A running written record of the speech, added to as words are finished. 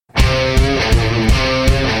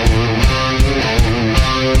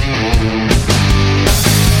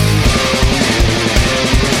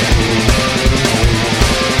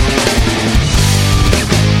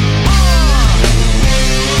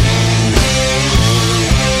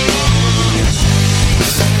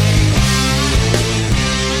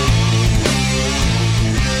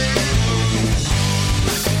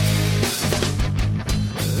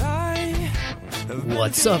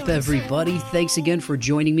What's up, everybody? Thanks again for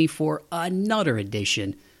joining me for another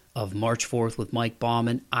edition of March 4th with Mike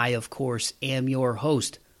Bauman. I, of course, am your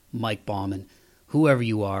host, Mike Bauman. Whoever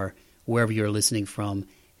you are, wherever you're listening from,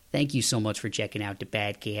 thank you so much for checking out the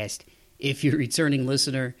podcast. If you're a returning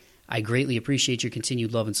listener, I greatly appreciate your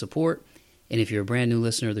continued love and support. And if you're a brand new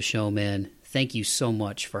listener of the show, man, thank you so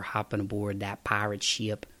much for hopping aboard that pirate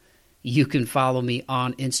ship. You can follow me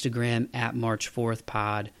on Instagram at March 4th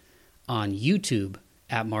Pod, on YouTube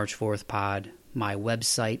at March 4th Pod. My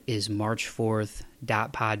website is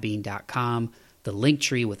march4th.podbean.com. The link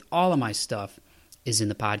tree with all of my stuff is in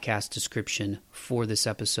the podcast description for this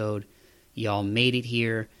episode. Y'all made it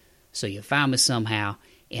here, so you found me somehow,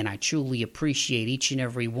 and I truly appreciate each and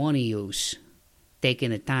every one of yous taking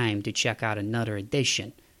the time to check out another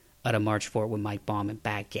edition of the March 4th with Mike Bauman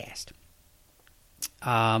podcast.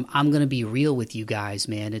 I'm going to be real with you guys,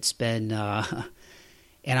 man. It's been,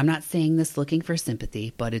 and I'm not saying this looking for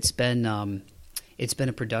sympathy, but it's been a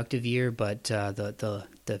productive year. But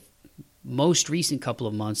the most recent couple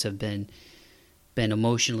of months have been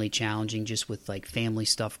emotionally challenging, just with like family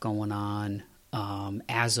stuff going on.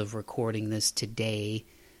 As of recording this today,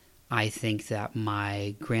 I think that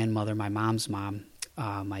my grandmother, my mom's mom,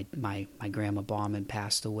 my grandma Bauman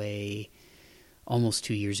passed away almost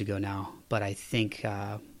 2 years ago now. But I think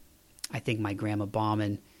my grandma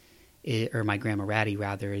Bauman, or my grandma Ratty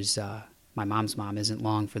rather, is my mom's mom, isn't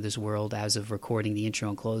long for this world as of recording the intro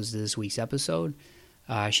and close to this week's episode.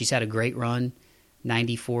 She's had a great run,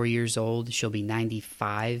 94 years old. She'll be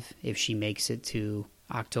 95 if she makes it to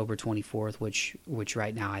October 24th, which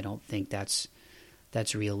right now I don't think that's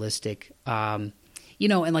realistic. And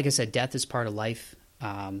like I said, death is part of life.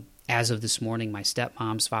 As of this morning, my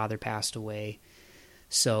stepmom's father passed away.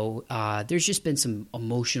 So there's just been some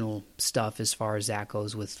emotional stuff as far as that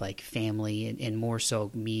goes with like family, and more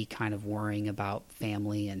so me kind of worrying about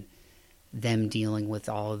family and them dealing with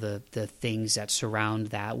all of the things that surround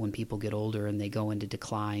that when people get older and they go into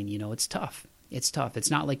decline. It's tough. It's tough.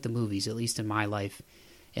 It's not like the movies, at least in my life,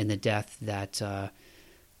 and the death that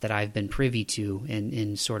I've been privy to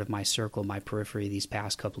in sort of my circle, my periphery these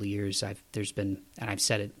past couple of years. There's been, and I've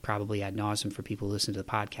said it probably ad nauseum for people who listen to the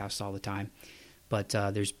podcast all the time, but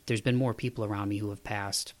there's been more people around me who have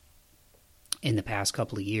passed in the past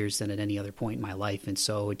couple of years than at any other point in my life. And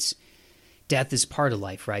so death is part of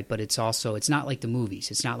life, right? But it's not like the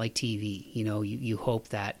movies. It's not like TV. You hope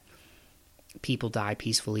that people die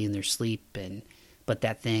peacefully in their sleep, but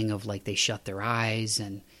that thing of like they shut their eyes,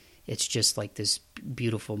 and it's just like this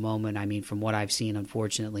beautiful moment. I mean, from what I've seen,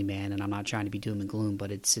 unfortunately, man, and I'm not trying to be doom and gloom,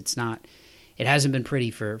 but it hasn't been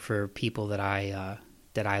pretty for people that I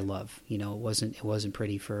love. It wasn't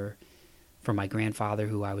pretty for my grandfather,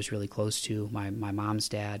 who I was really close to. My mom's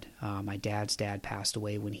dad, my dad's dad, passed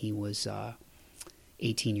away when he was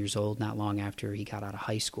 18 years old, not long after he got out of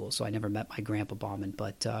high school. So I never met my grandpa Bauman.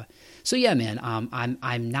 But so yeah, man,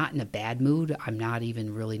 I'm not in a bad mood. I'm not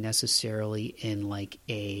even really necessarily in like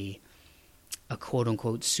a quote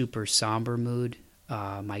unquote super somber mood.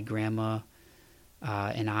 My grandma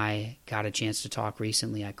and I got a chance to talk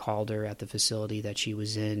recently. I called her at the facility that she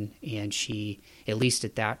was in, and she, at least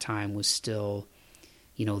at that time, was still,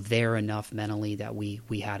 there enough mentally that we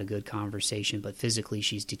had a good conversation. But physically,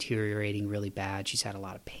 she's deteriorating really bad. She's had a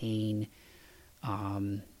lot of pain.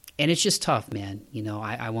 And it's just tough, man.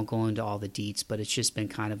 I won't go into all the deets, but it's just been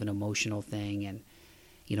kind of an emotional thing, and,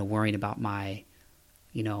 worrying about my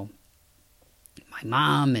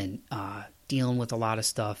mom, and dealing with a lot of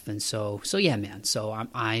stuff. And so yeah, man. So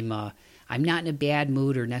I'm not in a bad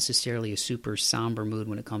mood or necessarily a super somber mood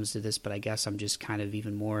when it comes to this, but I guess I'm just kind of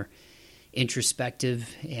even more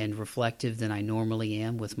introspective and reflective than I normally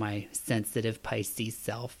am with my sensitive Pisces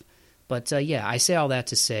self. But yeah, I say all that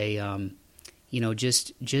to say,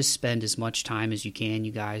 just spend as much time as you can,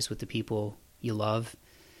 you guys, with the people you love,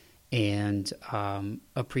 and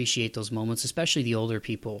appreciate those moments, especially the older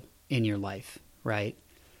people in your life, right?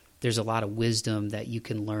 There's a lot of wisdom that you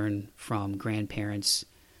can learn from grandparents,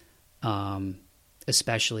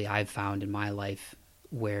 especially I've found in my life,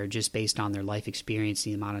 where just based on their life experience,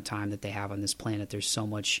 the amount of time that they have on this planet, there's so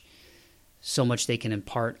much they can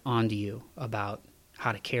impart onto you about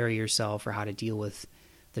how to carry yourself or how to deal with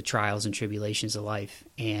the trials and tribulations of life.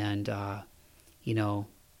 And,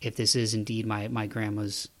 if this is indeed my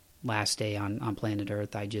grandma's last day on planet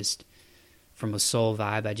Earth, from a soul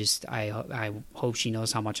vibe, I hope she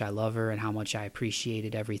knows how much I love her and how much I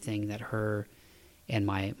appreciated everything that her and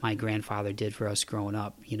my grandfather did for us growing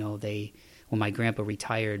up. When my grandpa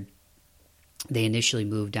retired, they initially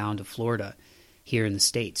moved down to Florida here in the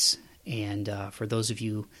States. And for those of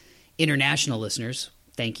you international listeners,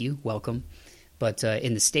 thank you, welcome. But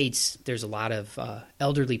in the States, there's a lot of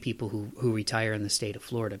elderly people who retire in the state of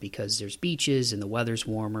Florida because there's beaches and the weather's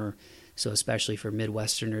warmer. So especially for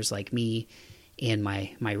Midwesterners like me and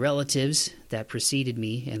my relatives that preceded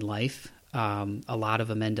me in life, a lot of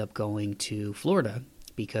them end up going to Florida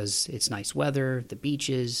because it's nice weather, the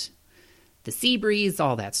beaches, the sea breeze,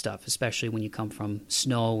 all that stuff, especially when you come from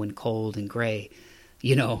snow and cold and gray.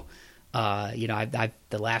 The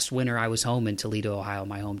last winter I was home in Toledo, Ohio,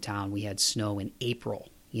 my hometown, we had snow in April.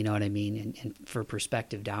 You know what I mean? And for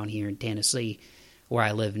perspective, down here in Tennessee, where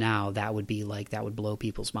I live now, that would blow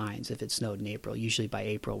people's minds if it snowed in April. Usually by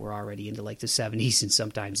April, we're already into like the 70s and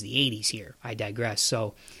sometimes the 80s here. I digress.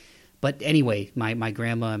 So, but anyway, my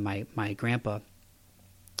grandma and my grandpa,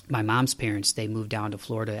 my mom's parents, they moved down to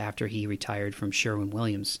Florida after he retired from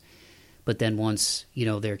Sherwin-Williams. But then once,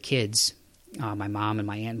 their kids, my mom and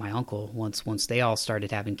my aunt and my uncle, once they all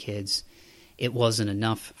started having kids, it wasn't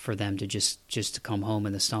enough for them to just to come home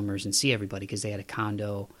in the summers and see everybody because they had a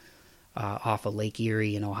condo off of Lake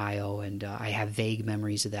Erie in Ohio, and I have vague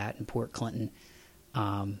memories of that in Port Clinton.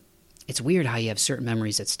 It's weird how you have certain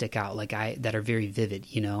memories that stick out, that are very vivid,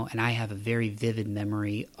 and I have a very vivid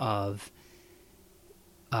memory of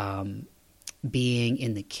being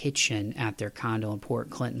in the kitchen at their condo in Port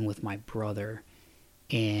Clinton with my brother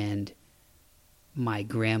and my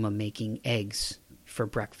grandma making eggs for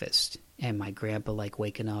breakfast, and my grandpa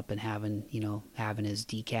waking up and having his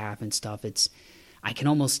decaf and stuff. I can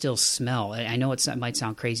almost still smell. I know it might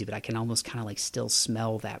sound crazy, but I can almost kind of still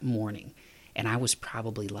smell that morning. And I was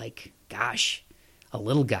probably a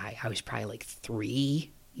little guy. I was probably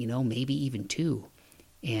 3, maybe even 2.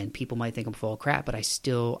 And people might think I'm full of crap, but I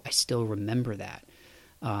still remember that.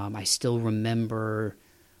 I still remember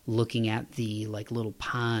looking at the little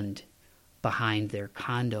pond behind their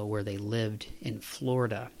condo where they lived in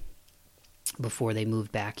Florida before they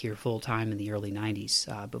moved back here full time in the early 90s.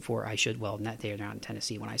 They're not in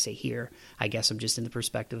Tennessee. When I say here, I guess I'm just in the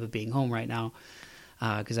perspective of being home right now,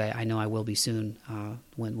 because I know I will be soon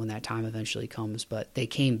when that time eventually comes. But they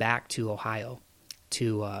came back to Ohio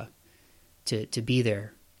to be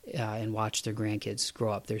there and watch their grandkids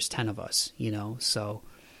grow up. There's 10 of us, so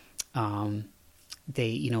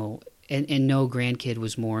they, and no grandkid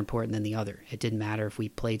was more important than the other. It didn't matter if we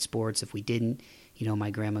played sports, if we didn't.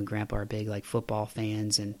 My grandma and grandpa are big football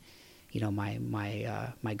fans, and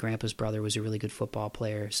my grandpa's brother was a really good football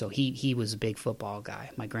player, so he was a big football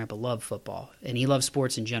guy. My grandpa loved football, and he loved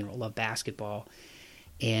sports in general, loved basketball,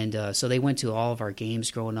 and so they went to all of our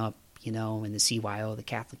games growing up, in the CYO, the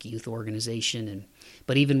Catholic Youth Organization,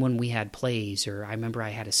 but even when we had plays, or I remember I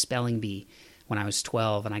had a spelling bee when I was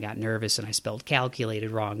 12, and I got nervous and I spelled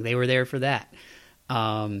calculated wrong. They were there for that.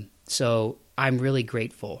 So I'm really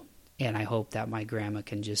grateful. And I hope that my grandma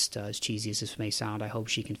can just, as cheesy as this may sound, I hope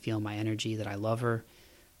she can feel my energy, that I love her,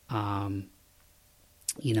 and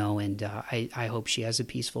I hope she has a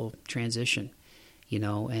peaceful transition,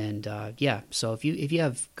 and so if you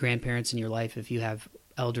have grandparents in your life, if you have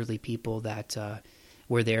elderly people that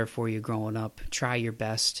were there for you growing up, try your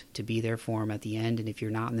best to be there for them at the end. And if you're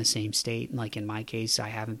not in the same state, like in my case, I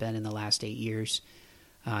haven't been in the last 8 years,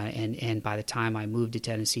 and by the time I moved to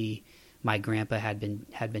Tennessee, my grandpa had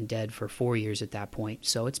been dead for 4 years at that point.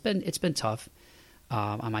 So it's been tough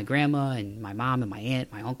on my grandma and my mom and my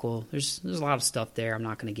aunt, my uncle. There's a lot of stuff there I'm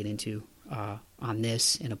not going to get into on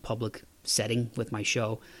this in a public setting with my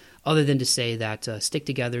show, other than to say that stick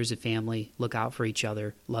together as a family, look out for each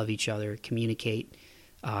other, love each other, communicate,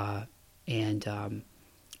 and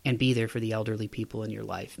be there for the elderly people in your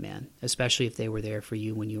life, man. Especially if they were there for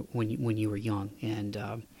you when you were young, and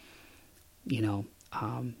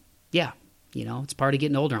it's part of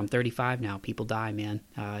getting older. I'm 35 now. People die, man.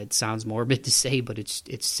 It sounds morbid to say, but it's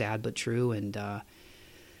sad but true. And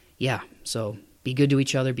so be good to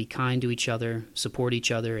each other, be kind to each other, support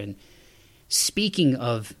each other. And speaking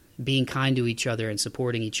of being kind to each other and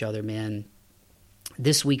supporting each other, man,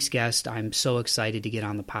 this week's guest, I'm so excited to get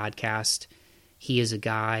on the podcast. He is a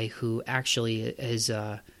guy who actually is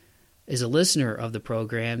a listener of the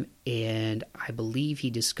program, and I believe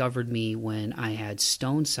he discovered me when I had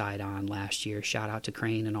Stoneside on last year. Shout out to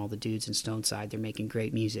Crane and all the dudes in Stoneside. They're making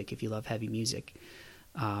great music if you love heavy music,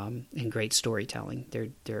 and great storytelling.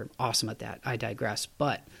 They're awesome at that. I digress.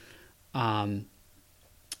 But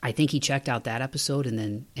I think he checked out that episode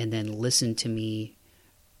and then listened to me,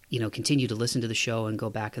 continue to listen to the show and go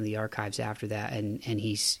back in the archives after that. And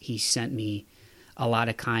he sent me a lot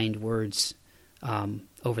of kind words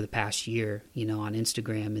over the past year, on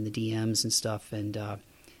Instagram and the DMs and stuff. And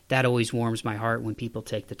that always warms my heart when people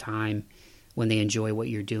take the time, when they enjoy what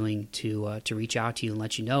you're doing, to reach out to you and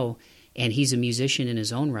let you know. And he's a musician in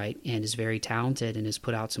his own right and is very talented and has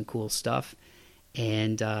put out some cool stuff.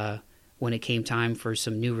 And when it came time for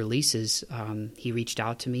some new releases, he reached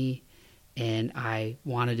out to me, and I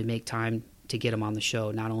wanted to make time to get him on the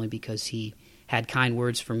show, not only because he had kind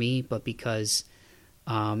words for me, but because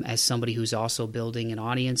as somebody who's also building an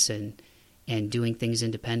audience and doing things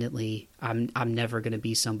independently, I'm never going to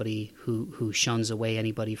be somebody who shuns away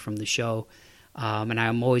anybody from the show. And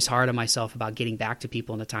I'm always hard on myself about getting back to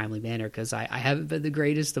people in a timely manner, because I haven't been the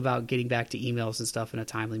greatest about getting back to emails and stuff in a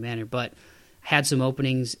timely manner. But I had some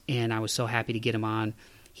openings, and I was so happy to get him on.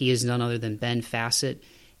 He is none other than Ben Fassett,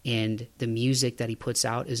 and the music that he puts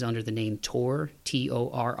out is under the name Torr,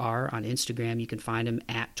 Torr, on Instagram. You can find him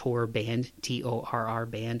at Torr Band, Torr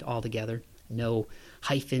Band, all together. No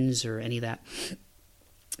hyphens or any of that.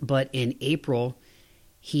 But in April,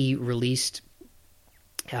 he released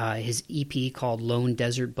his EP called Lone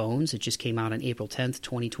Desert Bones. It just came out on April 10th,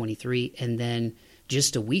 2023. And then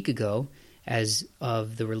just a week ago, as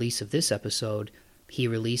of the release of this episode, he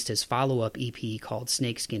released his follow-up EP called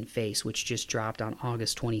Snakeskin Face, which just dropped on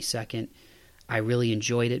August 22nd. I really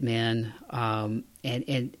enjoyed it, man.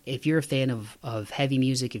 And if you're a fan of heavy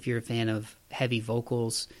music, if you're a fan of heavy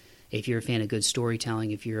vocals, if you're a fan of good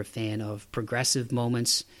storytelling, if you're a fan of progressive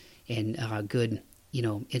moments and good,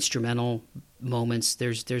 instrumental moments,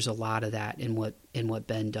 there's a lot of that in what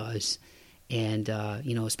Ben does. And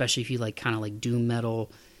especially if you like kind of like doom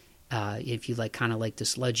metal, if you like kind of like the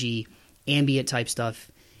sludgy ambient type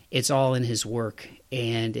stuff, it's all in his work.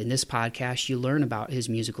 And in this podcast, you learn about his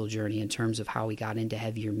musical journey in terms of how he got into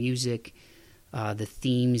heavier music, the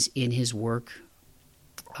themes in his work.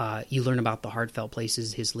 You learn about the heartfelt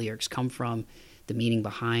places his lyrics come from, the meaning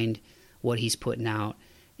behind what he's putting out.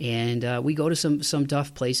 And we go to some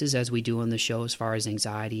tough places, as we do on the show, as far as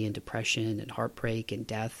anxiety and depression and heartbreak and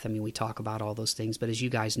death. I mean, we talk about all those things. But as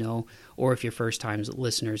you guys know, or if you're first-time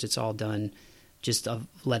listeners, it's all done just of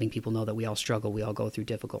letting people know that we all struggle. We all go through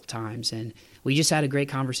difficult times. And we just had a great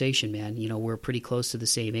conversation, man. We're pretty close to the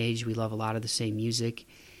same age. We love a lot of the same music.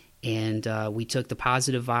 And we took the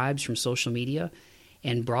positive vibes from social media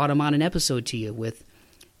and brought them on an episode to you with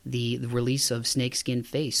the release of Snakeskin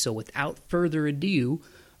Face. So without further ado,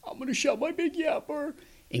 I'm going to shut my big yapper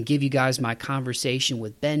and give you guys my conversation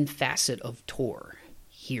with Ben Fassett of Torr.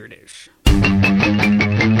 Here it is.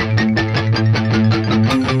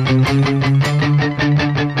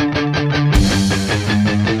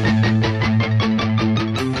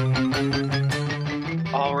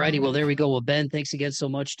 Alrighty, well, there we go. Well, Ben, thanks again so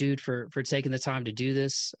much, dude, for taking the time to do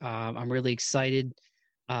this. I'm really excited,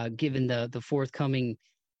 given the forthcoming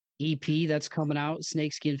EP that's coming out,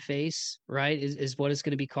 Snakeskin Face, right, is what it's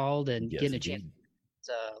going to be called, and Yes, getting a chance.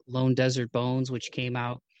 Lone Desert Bones, which came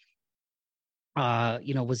out,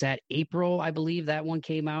 was that April, I believe that one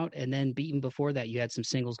came out, and then even before that, you had some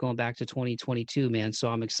singles going back to 2022, man. So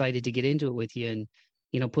I'm excited to get into it with you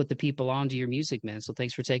and, put the people onto your music, man. So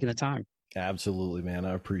thanks for taking the time. Absolutely, man.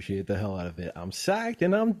 I appreciate the hell out of it. I'm psyched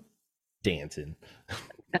and I'm dancing.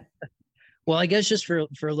 Well, I guess just for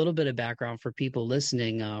a little bit of background for people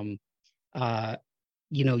listening,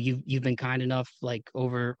 you've been kind enough, like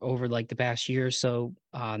over like the past year or so,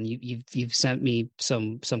 you've sent me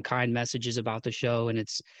some kind messages about the show, and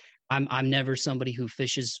I'm never somebody who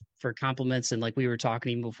fishes for compliments, and like we were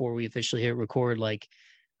talking even before we officially hit record, like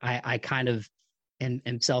I kind of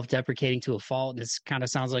am self-deprecating to a fault, and it kind of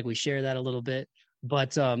sounds like we share that a little bit.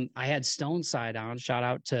 But I had Stone Side on, shout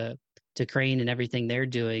out to Crane and everything they're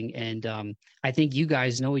doing, and I think you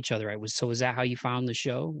guys know each other, right? Was that how you found the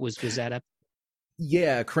show? Was that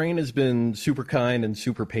Yeah, Crane has been super kind and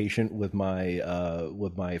super patient with my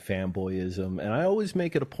fanboyism, and I always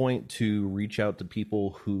make it a point to reach out to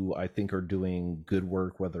people who I think are doing good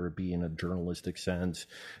work, whether it be in a journalistic sense,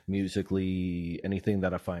 musically, anything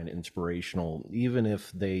that I find inspirational, even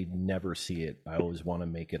if they never see it. I always want to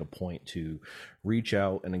make it a point to reach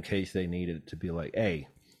out, and in case they need it, to be like, hey,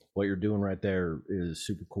 what you're doing right there is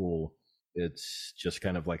super cool. It's just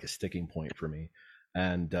kind of like a sticking point for me.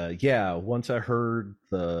 And once I heard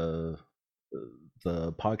the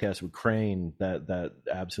podcast with Crane, that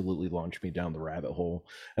absolutely launched me down the rabbit hole.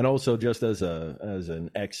 And also, just as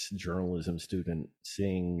an ex-journalism student,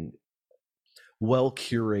 seeing well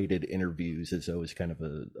curated interviews is always kind of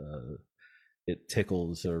it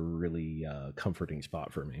tickles a really comforting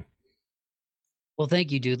spot for me. Well,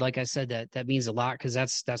 thank you, dude. Like I said, that means a lot, because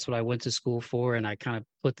that's what I went to school for, and I kind of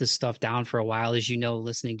put this stuff down for a while, as you know,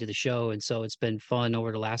 listening to the show. And so it's been fun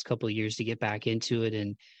over the last couple of years to get back into it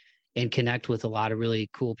and connect with a lot of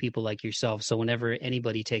really cool people like yourself. So whenever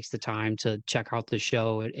anybody takes the time to check out the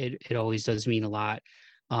show, it always does mean a lot.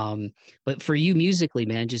 But for you musically,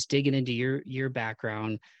 man, just digging into your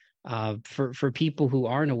background, for people who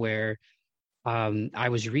aren't aware, I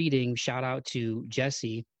was reading, shout out to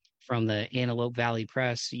Jesse from the Antelope Valley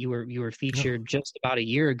Press. You were featured just about a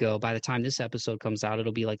year ago. By the time this episode comes out,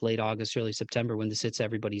 it'll be like late August, early September when this hits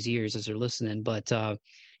everybody's ears as they're listening. But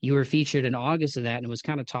you were featured in August of that, and it was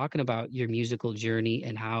kind of talking about your musical journey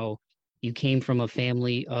and how you came from a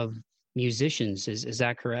family of musicians. Is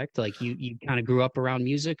that correct? Like you kind of grew up around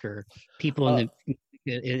music, or people Uh,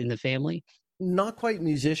 in the family? Not quite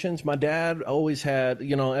musicians. My dad always had,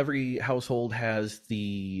 every household has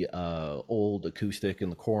the old acoustic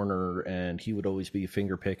in the corner, and he would always be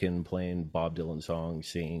finger picking, playing Bob Dylan songs,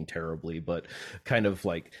 singing terribly, but kind of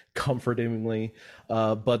like comfortingly.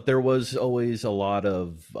 But there was always a lot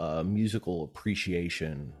of musical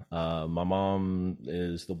appreciation. My mom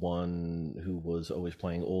is the one who was always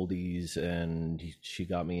playing oldies, and she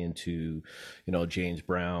got me into, James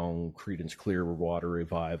Brown, Creedence Clearwater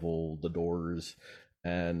Revival, The Doors.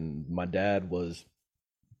 And my dad was,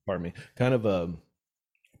 pardon me, kind of a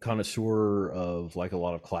connoisseur of like a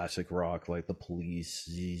lot of classic rock, like The Police,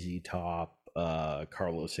 ZZ Top,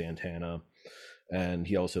 Carlos Santana. And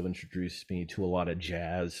he also introduced me to a lot of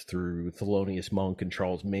jazz through Thelonious Monk and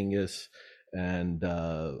Charles Mingus, and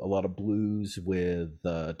a lot of blues with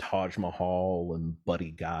Taj Mahal and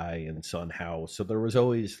Buddy Guy and Son House. So there was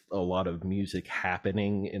always a lot of music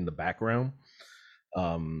happening in the background.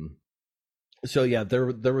 So yeah, there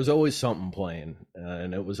was always something playing,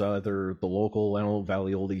 and it was either the local Antelope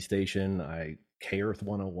Valley oldie station, K Earth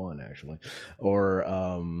 101 actually, or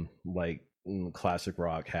like classic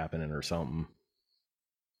rock happening or something.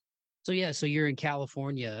 So yeah, so you're in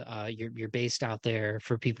California. You're based out there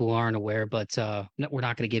for people who aren't aware, but we're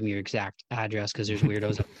not going to give them your exact address because there's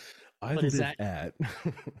weirdos. I But live at.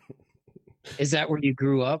 is that where you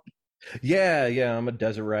grew up? Yeah, I'm a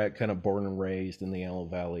desert rat, kind of born and raised in the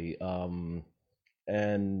Antelope Valley.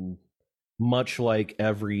 And much like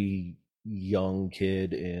every young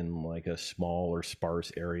kid in like a small or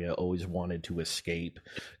sparse area, always wanted to escape,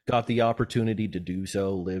 got the opportunity to do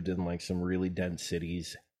so, lived in like some really dense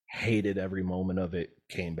cities, hated every moment of it,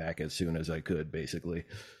 came back as soon as I could, basically.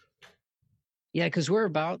 Yeah, because we're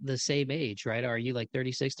about the same age, right? Are you like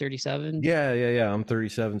 36, 37? Yeah, I'm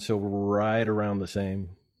 37, so right around the same.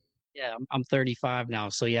 Yeah, I'm 35 now.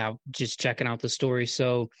 So yeah, just checking out the story.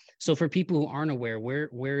 So for people who aren't aware,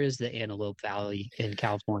 where is the Antelope Valley in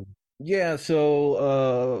California? Yeah,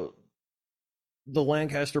 so the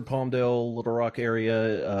Lancaster, Palmdale, Little Rock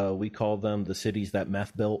area, we call them the cities that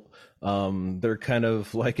meth built. They're kind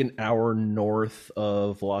of like an hour north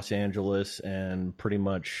of Los Angeles and pretty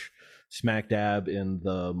much smack dab in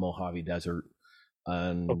the Mojave Desert,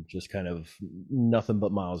 and just kind of nothing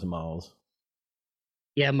but miles and miles.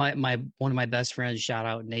 Yeah, my one of my best friends, shout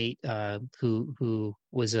out Nate, who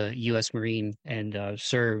was a U.S. Marine and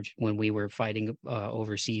served when we were fighting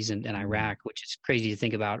overseas in Iraq, which is crazy to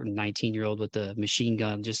think about. A 19-year-old with a machine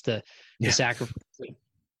gun, just the Yeah. sacrifice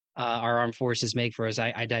our armed forces make for us.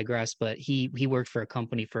 I digress, but he worked for a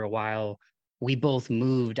company for a while. We both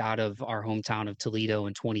moved out of our hometown of Toledo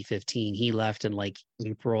in 2015. He left in like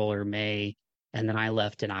April or May, and then I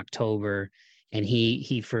left in October. And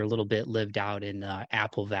he for a little bit lived out in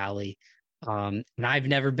Apple Valley. And I've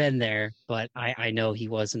never been there, but I know he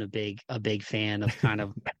wasn't a big fan of kind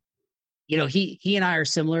of, he and I are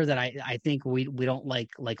similar that I think we don't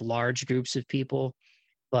like large groups of people,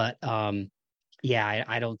 but yeah,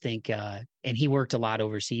 I don't think and he worked a lot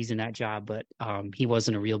overseas in that job, but he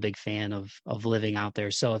wasn't a real big fan of living out there.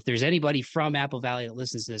 So if there's anybody from Apple Valley that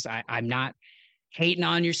listens to this, I'm not hating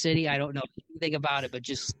on your city. I don't know anything about it, but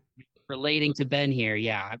just relating to Ben here,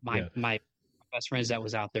 yeah, my Yeah. my best friends that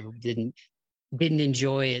was out there didn't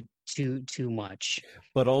enjoy it too much.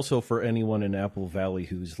 But also for anyone in Apple Valley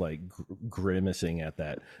who's like grimacing at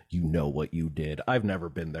that, you know what you did. I've never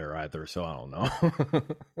been there either, so I don't know.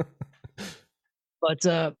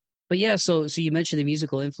 But yeah, so you mentioned the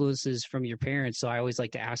musical influences from your parents. So I always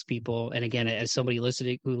like to ask people, and again, as somebody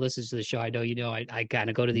listening who listens to the show, I know I kind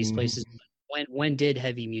of go to these Mhm. places. When did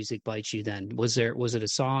heavy music bite you then? Was it a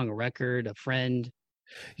song, a record, a friend?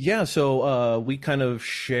 Yeah, so we kind of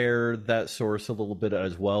share that source a little bit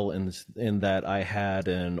as well, in that I had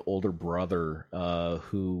an older brother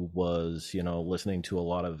who was, listening to a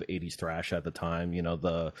lot of '80s thrash at the time.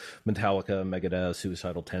 The Metallica, Megadeth,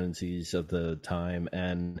 Suicidal Tendencies of the time,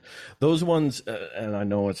 and those ones. And I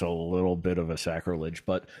know it's a little bit of a sacrilege,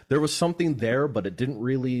 but there was something there, but it didn't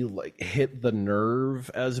really like hit the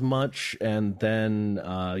nerve as much. And then,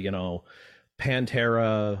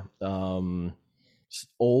 Pantera.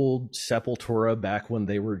 old Sepultura back when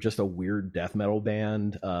they were just a weird death metal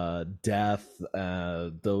band. Death,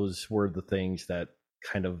 those were the things that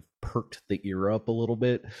kind of perked the ear up a little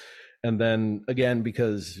bit. And then again,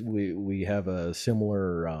 because we have a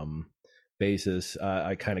similar basis,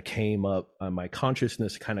 I kind of came up, my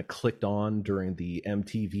consciousness kind of clicked on during the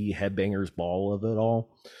MTV Headbangers Ball of it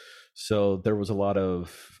all. So there was a lot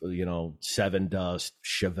of, Seven Dust,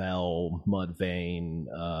 Chevelle, Mudvayne,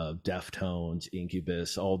 Deftones,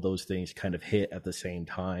 Incubus, all those things kind of hit at the same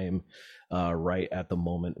time, right at the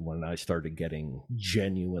moment when I started getting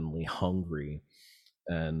genuinely hungry.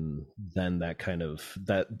 And then that kind of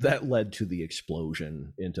that led to the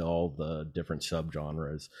explosion into all the different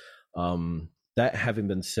subgenres. That having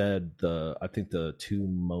been said, I think the two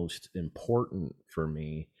most important for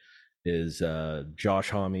me is Josh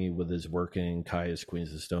Homme with his working Caius, Queens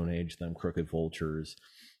of the Stone Age, Them Crooked Vultures,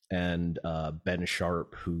 and Ben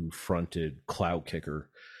Sharp, who fronted Cloud Kicker.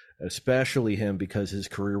 Especially him, because his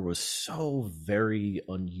career was so very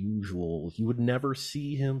unusual. You would never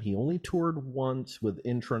see him. He only toured once with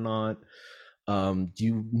Intronaut.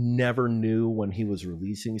 You never knew when he was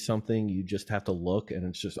releasing something. You just have to look, and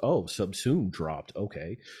it's just, oh, Subsume dropped.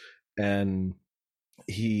 Okay. And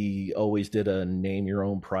he always did a name your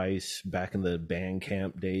own price back in the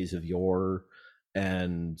Bandcamp days of yore.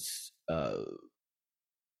 And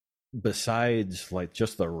besides like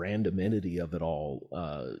just the randomity of it all,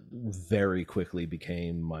 very quickly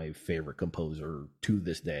became my favorite composer to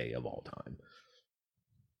this day of all time.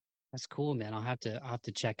 That's cool, man. I'll have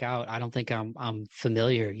to check out. I don't think I'm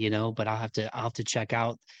familiar, but I'll have to check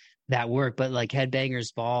out that work. But like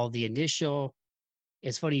Headbangers Ball,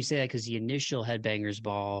 it's funny you say that, because the initial Headbangers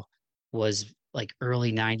Ball was like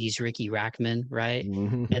early '90s Ricky Rackman, right?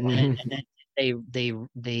 Mm-hmm. And then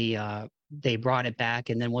they brought it back,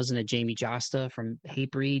 and then wasn't it Jamie Josta from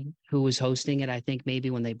Hatebreed who was hosting it? I think maybe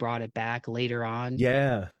when they brought it back later on.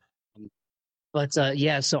 Yeah. But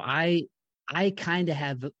yeah, so I kind of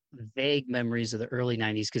have vague memories of the early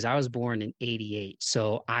 '90s because I was born in '88,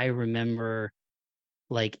 so I remember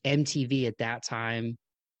like MTV at that time.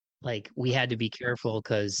 Like we had to be careful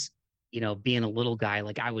because being a little guy,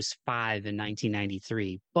 like I was 5 in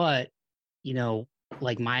 1993, but you know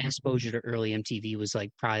like my exposure to early MTV was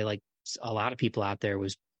like probably like a lot of people out there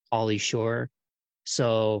was Pauly Shore.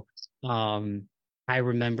 So I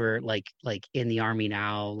remember like In the Army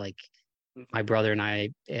Now, like my brother and I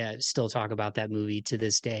still talk about that movie to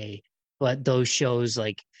this day. But those shows,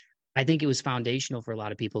 like I think it was foundational for a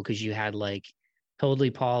lot of people because you had like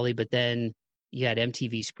Totally Pauly, but then you had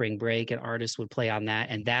MTV Spring Break, and artists would play on that.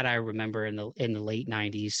 And that I remember in the late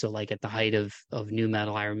 '90s. So like at the height of new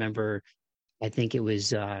metal, I remember I think it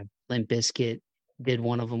was Limp Bizkit did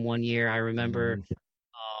one of them one year. I remember.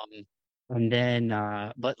 Um, and then,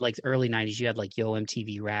 but like the early '90s, you had like Yo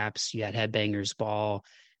MTV Raps, you had Headbangers Ball.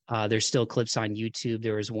 There's still clips on YouTube.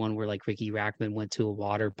 There was one where like Ricky Rackman went to a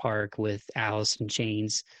water park with Alice in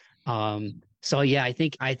Chains. So yeah, I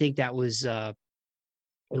think that was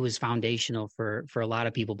it was foundational for a lot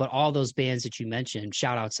of people. But all those bands that you mentioned,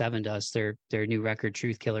 shout out Seven Dust, their new record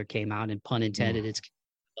Truth Killer came out, and pun intended, it's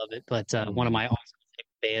love it. But one of my awesome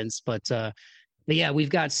bands. But yeah, we've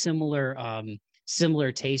got similar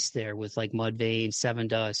tastes there with like Mudvayne, Seven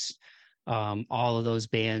Dust. All of those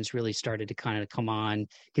bands really started to kind of come on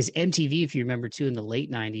because MTV, if you remember too, in the late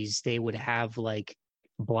 '90s, they would have like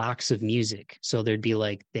blocks of music. So there'd be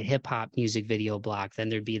like the hip hop music video block, then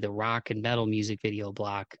there'd be the rock and metal music video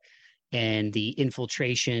block, and the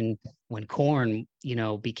Infiltration when Korn,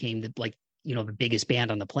 became the biggest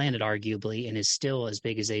band on the planet, arguably, and is still as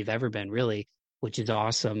big as they've ever been, really, which is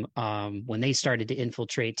awesome. When they started to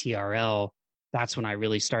infiltrate TRL, that's when I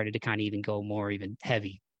really started to kind of even go more even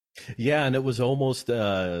heavy. Yeah, and it was almost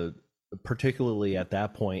particularly at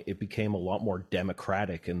that point, it became a lot more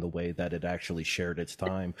democratic in the way that it actually shared its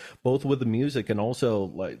time, both with the music and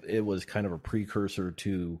also like it was kind of a precursor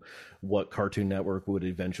to what Cartoon Network would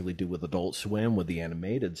eventually do with Adult Swim with the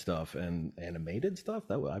animated stuff. And animated stuff,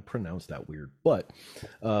 that I pronounced that weird, but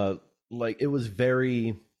like it was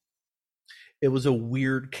a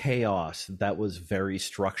weird chaos that was very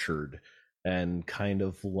structured and kind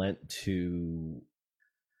of lent to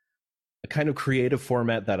a kind of creative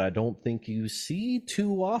format that I don't think you see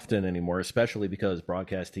too often anymore, especially because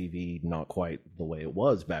broadcast TV not quite the way it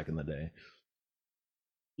was back in the day.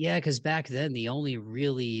 Yeah, because back then the only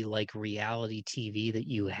really like reality TV that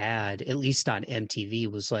you had, at least on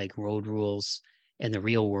MTV, was like Road Rules and The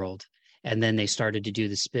Real World. And then they started to do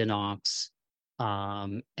the spin-offs.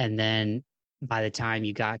 And then by the time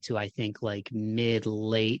you got to, I think, like mid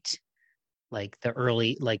late like the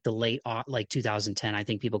early, like the late, like 2010. I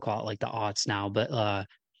think people call it like the aughts now, but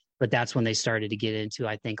that's when they started to get into,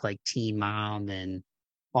 I think, like Teen Mom and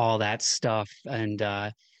all that stuff. And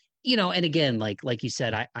and again, like you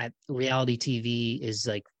said, I reality TV is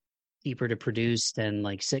like cheaper to produce than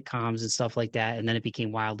like sitcoms and stuff like that. And then it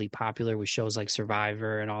became wildly popular with shows like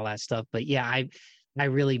Survivor and all that stuff. But yeah, I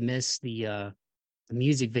really miss the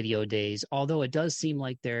music video days, although it does seem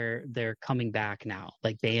like they're coming back now.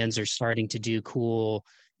 Like bands are starting to do cool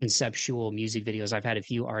conceptual music videos. I've had a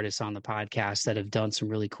few artists on the podcast that have done some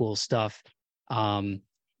really cool stuff. Um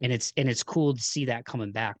and it's cool to see that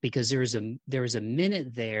coming back because there was a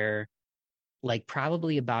minute there, like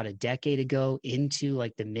probably about a decade ago into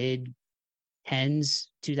like the mid tens,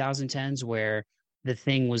 2010s, where the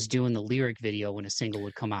thing was doing the lyric video when a single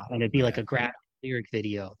would come out. And it'd be like Yeah. a graphic lyric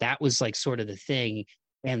video. That was like sort of the thing.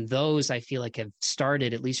 And those I feel like have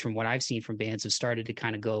started, at least from what I've seen from bands, have started to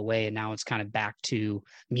kind of go away. And now it's kind of back to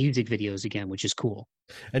music videos again, which is cool.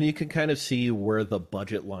 And you can kind of see where the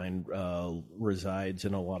budget line resides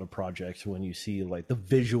in a lot of projects when you see like the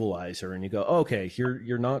visualizer and you go, okay,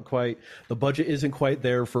 you're not quite, the budget isn't quite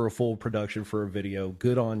there for a full production for a video.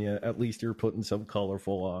 Good on you. At least you're putting some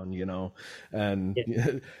colorful on, and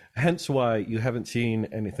Yeah. hence why you haven't seen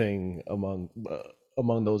anything among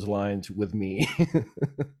those lines with me.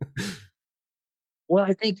 Well,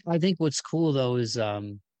 I think what's cool though is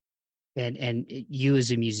and you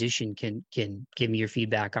as a musician can give me your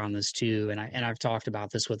feedback on this too. And I've talked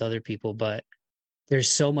about this with other people, but there's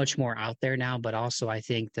so much more out there now, but also I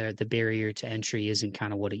think the barrier to entry isn't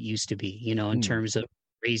kind of what it used to be, in Hmm. terms of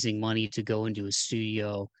raising money to go into a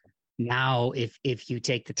studio. Now, if you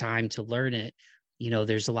take the time to learn it,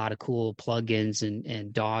 there's a lot of cool plugins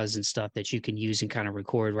and DAWs and stuff that you can use and kind of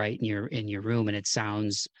record right in your room, and it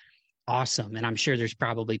sounds awesome. And I'm sure there's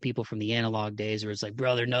probably people from the analog days where it's like,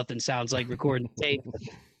 brother, nothing sounds like recording tape,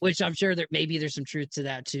 which I'm sure that maybe there's some truth to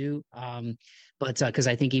that too. But because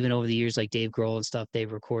I think even over the years, like Dave Grohl and stuff,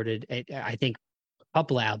 they've recorded, I think a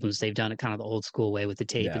couple albums, they've done it kind of the old school way with the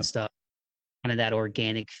tape Yeah. and stuff, kind of that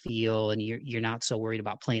organic feel. And you're not so worried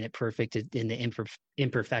about playing it perfect and the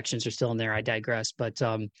imperfections are still in there. I digress. But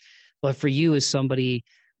for you as somebody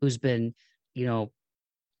who's been, you know,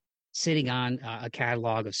 sitting on a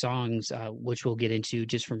catalog of songs, which we'll get into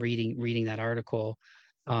just from reading that article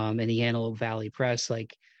in the Antelope Valley Press.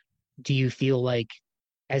 Like, do you feel like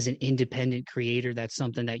as an independent creator, that's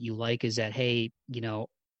something that you like? Is that, hey,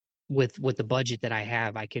 with the budget that I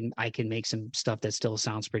have, I can make some stuff that still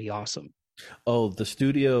sounds pretty awesome. Oh, the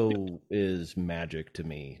studio is magic to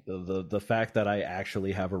me. The fact that I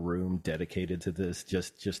actually have a room dedicated to this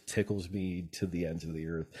just tickles me to the ends of the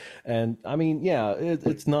earth. And I mean, yeah,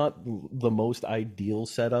 it's not the most ideal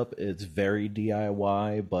setup. It's very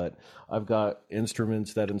DIY, but I've got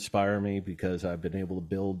instruments that inspire me because I've been able to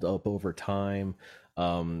build up over time.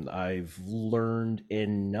 I've learned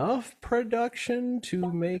enough production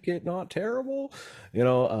to make it not terrible,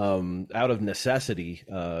 out of necessity,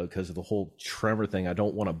 because of the whole tremor thing. I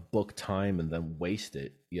don't want to book time and then waste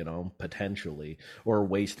it, potentially, or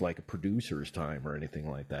waste like a producer's time or anything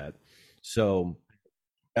like that. So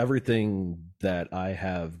everything that I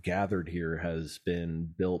have gathered here has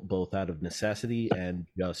been built both out of necessity and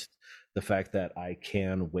just the fact that I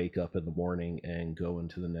can wake up in the morning and go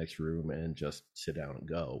into the next room and just sit down and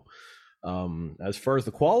go. As far as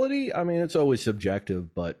the quality, I mean, it's always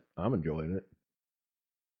subjective, but I'm enjoying it.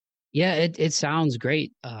 Yeah, it sounds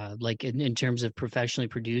great. Like in terms of professionally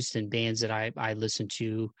produced and bands that I listen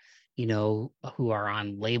to, who are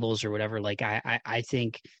on labels or whatever. Like I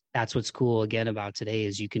think that's what's cool again about today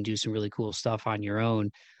is you can do some really cool stuff on your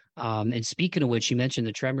own. And speaking of which, you mentioned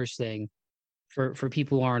the Tremors thing. For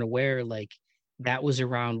people who aren't aware, like that was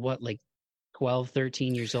around what, like 12,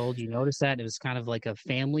 13 years old. You notice that it was kind of like a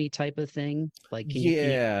family type of thing. Like, can you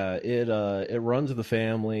Yeah, it runs in the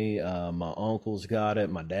family. My uncle's got it.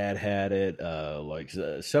 My dad had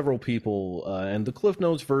it. Several people. And the Cliff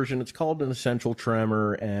Notes version, it's called an essential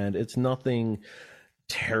tremor, and it's nothing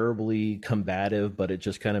terribly combative, but it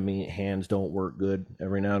just kind of means hands don't work good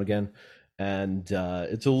every now and again. And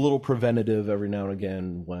it's a little preventative every now and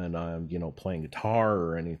again when I'm, playing guitar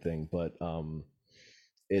or anything. But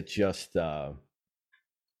it just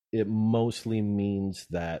it mostly means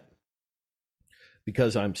that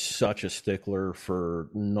because I'm such a stickler for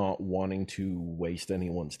not wanting to waste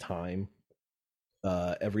anyone's time,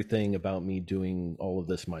 everything about me doing all of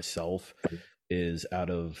this myself is out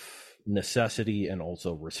of necessity and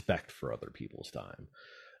also respect for other people's time.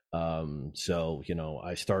 So,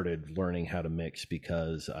 I started learning how to mix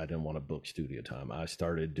because I didn't want to book studio time. I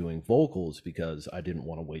started doing vocals because I didn't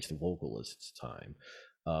want to waste a vocalist's time.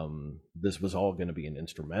 This was all going to be an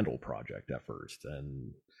instrumental project at first.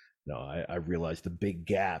 And no, I realized the big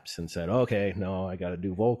gaps and said, okay, no, I got to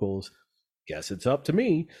do vocals. Guess it's up to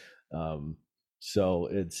me. So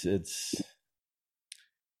it's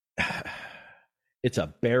a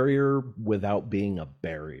barrier without being a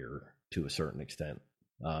barrier to a certain extent,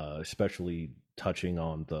 especially touching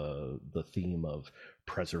on the theme of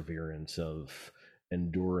perseverance, of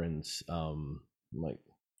endurance. Like,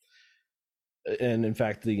 and in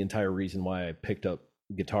fact, the entire reason why I picked up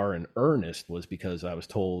guitar in earnest was because I was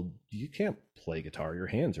told you can't play guitar, your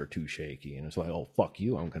hands are too shaky, and it's like, oh fuck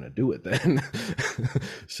you, I'm gonna do it then.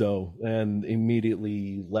 So, and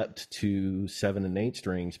immediately leapt to 7 and 8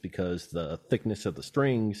 strings because the thickness of the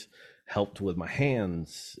strings helped with my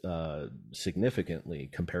hands significantly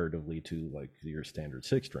comparatively to like your standard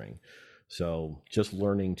 6 string. So just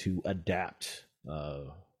learning to adapt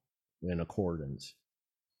in accordance.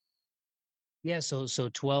 Yeah, so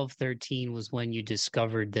 12, 13 was when you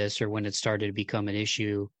discovered this or when it started to become an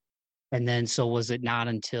issue. And then so was it not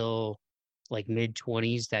until like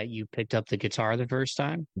mid-20s that you picked up the guitar the first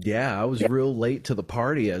time? Yeah, I was real late to the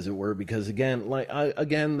party, as it were, because again,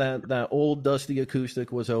 that old dusty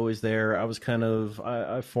acoustic was always there. I was kind of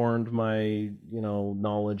I formed my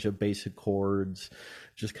knowledge of basic chords,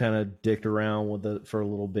 just kind of dicked around with it for a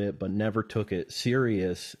little bit, but never took it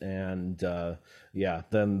serious. And yeah,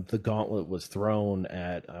 then the gauntlet was thrown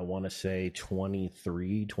at, I want to say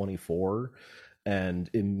 23, 24. And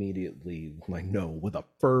immediately, like, no, with a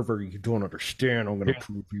fervor you don't understand, I'm going to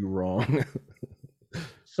prove you wrong.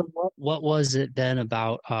 So what was it then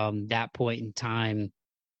about that point in time?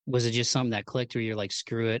 Was it just something that clicked where you're like,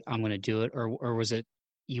 screw it, I'm going to do it? Or was it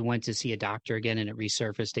you went to see a doctor again and it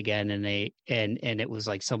resurfaced again and and it was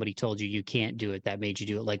like somebody told you you can't do it that made you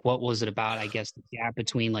do it? Like, what was it about, I guess, the gap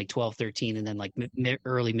between like 12, 13 and then like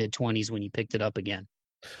early mid-20s when you picked it up again?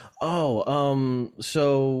 Oh,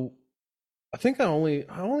 so I only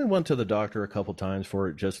went to the doctor a couple times for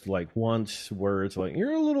it, just like once where it's like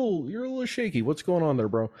you're a little shaky. What's going on there,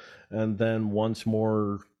 bro? And then once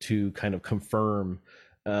more to kind of confirm.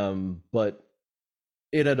 But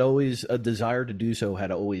it had always, a desire to do so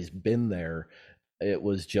had always been there. It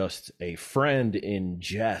was just a friend in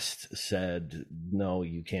jest said, "No,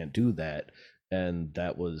 you can't do that," and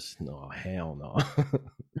that was no, hell no.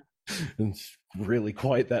 It's really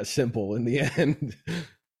quite that simple in the end.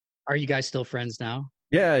 Are you guys still friends now?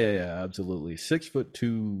 Yeah, absolutely.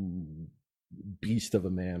 6'2" beast of a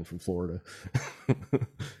man from Florida.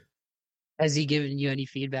 Has he given you any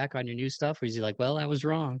feedback on your new stuff? Or is he like, well, I was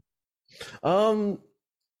wrong? um,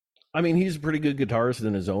 I mean, he's a pretty good guitarist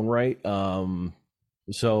in his own right.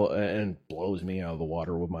 So and blows me out of the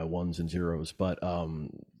water with my ones and zeros. But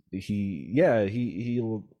he's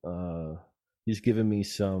given me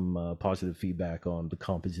some positive feedback on the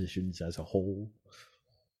compositions as a whole.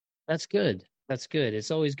 That's good. That's good.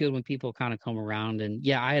 It's always good when people kind of come around. And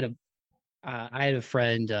yeah, I had a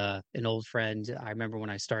friend, an old friend. I remember when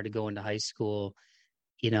I started going to high school,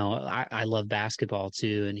 I love basketball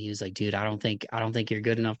too. And he was like, dude, I don't think you're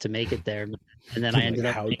good enough to make it there. And then I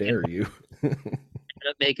Like, how dare you? ended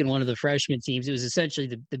up making one of the freshman teams. It was essentially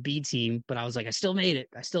the B team, but I was like, I still made it.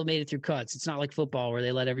 I still made it through cuts. It's not like football where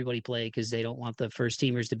they let everybody play because they don't want the first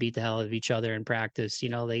teamers to beat the hell out of each other in practice.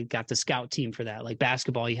 They got the scout team for that. Like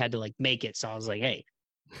basketball, you had to like make it. So I was like, hey,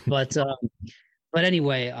 but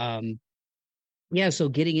anyway, yeah. So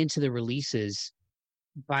getting into the releases,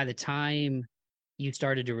 by the time you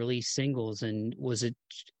started to release singles, and was it,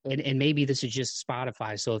 and maybe this is just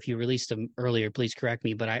Spotify, so if you released them earlier please correct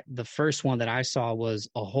me, but the first one that I saw was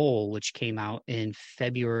A Hole, which came out in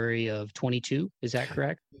February of 22. Is that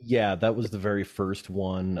correct? Yeah, that was the very first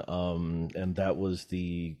one, and that was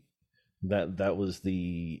the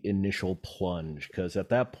initial plunge, because at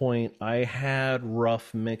that point I had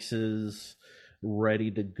rough mixes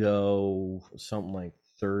ready to go, something like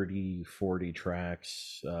 30, 40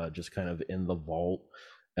 tracks, just kind of in the vault.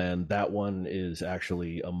 And that one is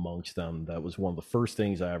actually amongst them. That was one of the first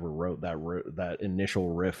things I ever wrote. That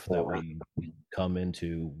initial riff that we come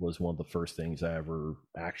into was one of the first things I ever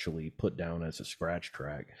actually put down as a scratch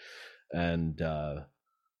track. And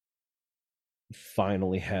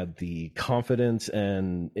finally had the confidence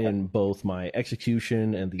and in both my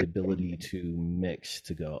execution and the ability to mix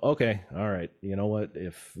to go, okay, all right, you know what,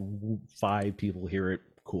 if 5 people hear it,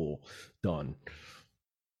 cool, done.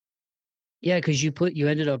 Yeah, because you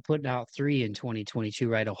ended up putting out three in 2022,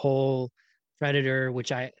 right? A Hole, Predator,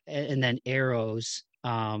 which I and then Arrows.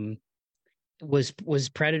 Was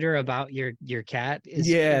Predator about your cat? Is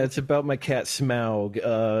Yeah, it's about my cat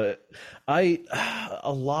Smaug. I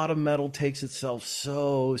a lot of metal takes itself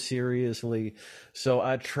so seriously, so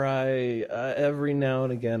I try every now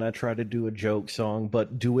and again. I try to do a joke song,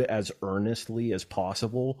 but do it as earnestly as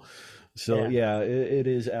possible. So yeah. yeah, it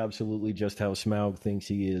is absolutely just how Smaug thinks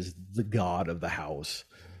he is the god of the house.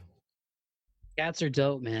 Cats are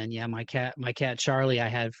dope, man. Yeah, my cat Charlie I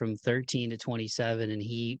had from 13 to 27, and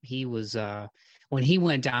he was when he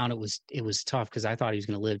went down it was tough because I thought he was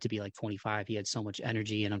going to live to be like 25. He had so much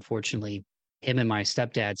energy, and unfortunately him and my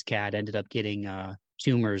stepdad's cat ended up getting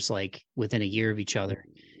tumors like within a year of each other.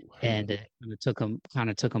 And it took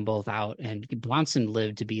them both out, and Bronson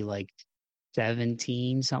lived to be like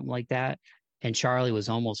 17, something like that. And Charlie was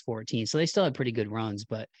almost 14. So they still had pretty good runs,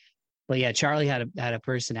 but yeah, Charlie had a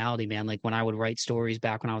personality, man. Like when I would write stories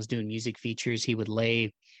back when I was doing music features, he would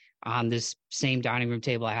lay on this same dining room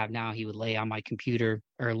table I have now. He would lay on my computer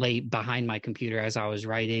or lay behind my computer as I was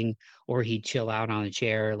writing, or he'd chill out on a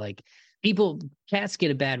chair. Like people, cats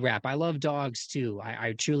get a bad rap. I love dogs too.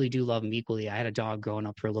 I truly do love them equally. I had a dog growing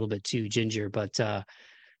up for a little bit too, Ginger, but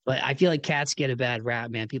I feel like cats get a bad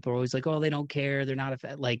rap, man. People are always like, "Oh, they don't care. They're not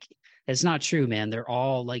like." It's not true, man. They're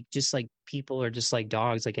all like just like people are just like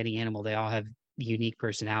dogs, like any animal. They all have unique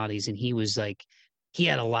personalities, and he was like, he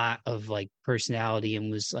had a lot of like personality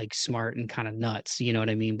and was like smart and kind of nuts. You know what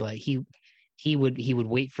I mean? But he would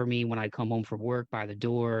wait for me when I'd come home from work by the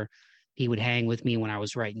door. He would hang with me when I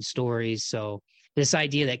was writing stories. So this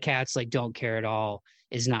idea that cats like don't care at all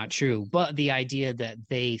is not true. But the idea that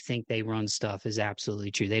they think they run stuff is absolutely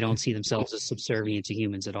true. They don't see themselves as subservient to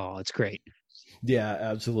humans at all. It's great. Yeah,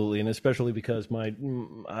 absolutely, and especially because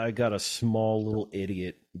I got a small little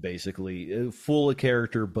idiot, basically full of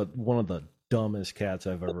character, but one of the dumbest cats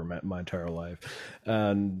I've ever met in my entire life.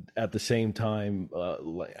 And at the same time,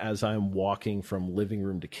 as I'm walking from living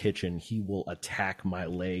room to kitchen, he will attack my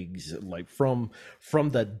legs like from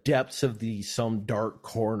the depths of the some dark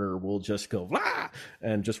corner. Will just go "Wah!"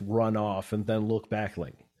 and just run off, and then look back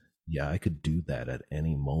like, yeah, I could do that at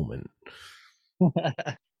any moment.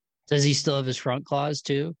 Does he still have his front claws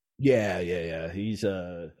too? Yeah, yeah, yeah. He's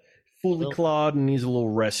fully Well, clawed, and he's a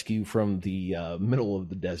little rescue from the middle of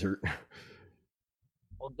the desert.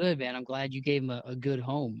 well, good man. I'm glad you gave him a good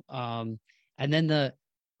home. And then the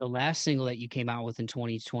last single that you came out with in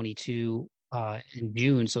 2022 in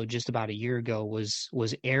June, so just about a year ago, was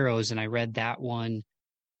Arrows, and I read that one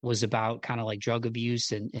was about kind of like drug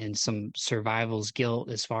abuse and some survival's guilt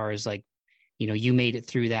as far as like, you made it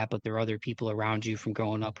through that, but there are other people around you from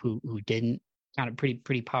growing up who didn't. Kind of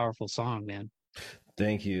pretty powerful song, man.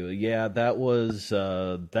 Thank you. Yeah, that was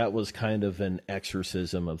kind of an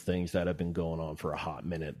exorcism of things that have been going on for a hot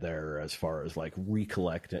minute there, as far as like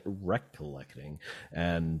recollecting,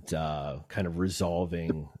 and kind of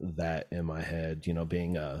resolving that in my head. You know,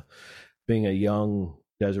 being a young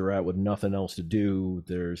desert rat with nothing else to do,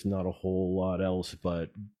 there's not a whole lot else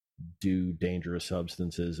but do dangerous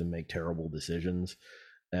substances and make terrible decisions.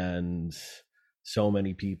 And so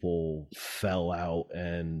many people fell out,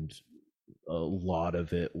 and a lot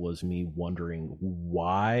of it was me wondering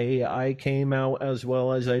why I came out as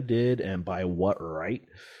well as I did and by what right.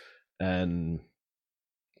 And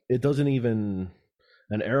it doesn't even,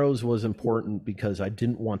 and Arrows was important because I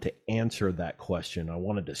didn't want to answer that question. I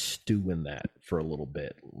wanted to stew in that for a little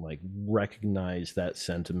bit, like recognize that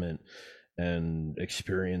sentiment and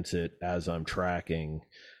experience it as I'm tracking.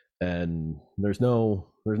 And there's no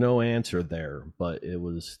answer there, but it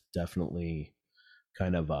was definitely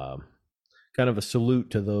kind of a salute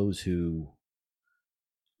to those who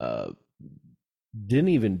uh, didn't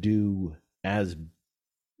even do as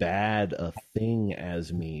bad a thing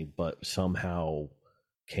as me, but somehow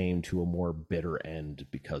came to a more bitter end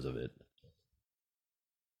because of it.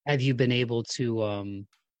 Have you been able to,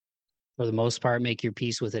 for the most part, make your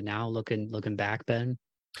peace with it now, looking back, Ben?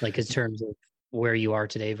 Like in terms of where you are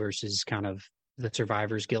today versus kind of the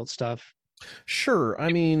survivor's guilt stuff? Sure,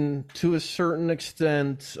 I mean, to a certain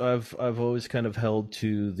extent, I've always kind of held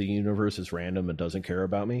to the universe is random and doesn't care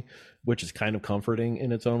about me, which is kind of comforting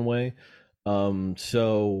in its own way.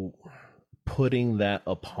 So putting that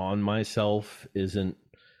upon myself isn't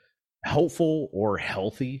helpful or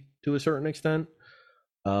healthy to a certain extent.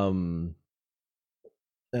 Um,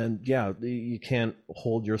 and yeah, you can't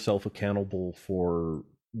hold yourself accountable for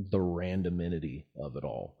the randomity of it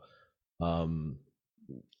all. Um,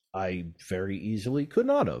 I very easily could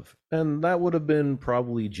not have. And that would have been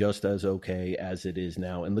probably just as okay as it is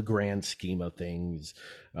now in the grand scheme of things,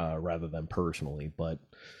 rather than personally. But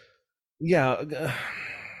yeah,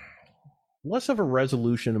 less of a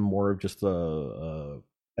resolution and more of just a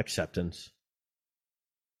acceptance.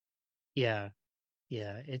 Yeah.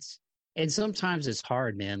 Yeah. And sometimes it's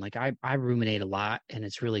hard, man. Like I ruminate a lot and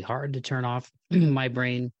it's really hard to turn off my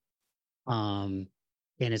brain. Um,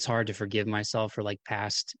 and it's hard to forgive myself for like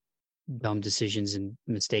past dumb decisions and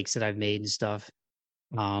mistakes that I've made and stuff.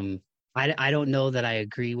 Um, I don't know that I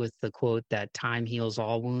agree with the quote that time heals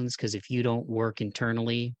all wounds, because if you don't work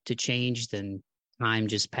internally to change, then time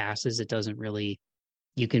just passes. It doesn't really,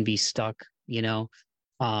 you can be stuck, you know?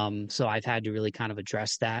 So I've had to really kind of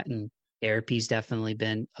address that, and therapy's definitely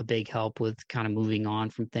been a big help with kind of moving on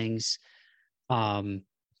from things. Um,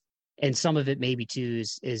 and some of it maybe too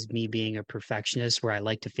is me being a perfectionist where I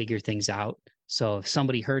like to figure things out. So if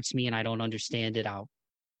somebody hurts me and I don't understand it, I'll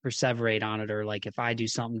perseverate on it. Or like if I do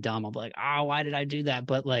something dumb, I'll be like, oh, why did I do that?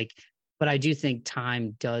 But I do think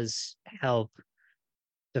time does help.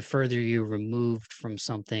 The further you're removed from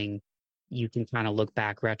something, you can kind of look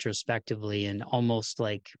back retrospectively and almost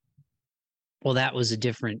like, well, that was a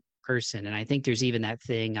different person. And I think there's even that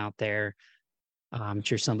thing out there. I'm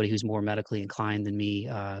sure somebody who's more medically inclined than me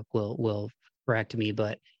will correct me,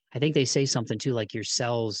 but I think they say something too, like your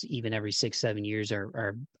cells, even every 6, 7 years,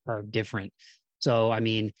 are different. So, I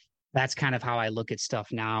mean, that's kind of how I look at stuff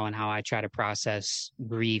now, and how I try to process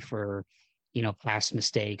grief or, past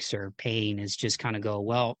mistakes or pain, is just kind of go,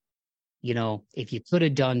 well, if you could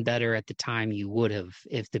have done better at the time, you would have.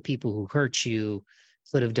 If the people who hurt you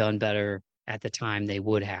could have done better at the time, they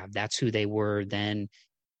would have. That's who they were then.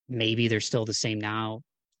 Maybe they're still the same now.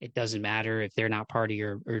 It doesn't matter if they're not part of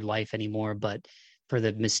your life anymore. But for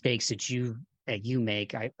the mistakes that you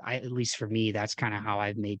make, I at least for me, that's kind of how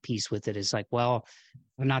I've made peace with it. Is like, well,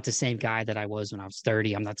 I'm not the same guy that I was when I was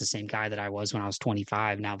 30. I'm not the same guy that I was when I was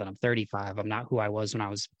 25. Now that I'm 35, I'm not who I was when I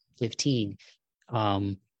was 15.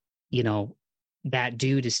 Um, you know, that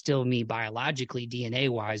dude is still me biologically, DNA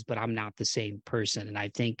wise, but I'm not the same person. And I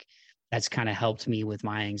think that's kind of helped me with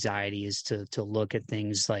my anxiety, is to look at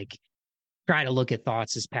things like, try to look at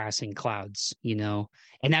thoughts as passing clouds, and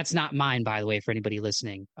that's not mine, by the way, for anybody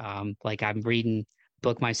listening. Like I'm reading a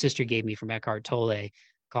book my sister gave me from Eckhart Tolle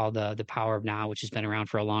called The Power of Now, which has been around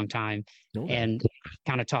for a long time, Okay. and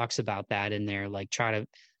kind of talks about that in there, like try to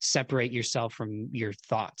separate yourself from your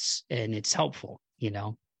thoughts, and it's helpful.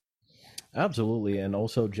 Absolutely. And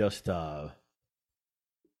also just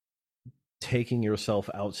taking yourself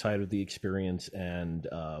outside of the experience and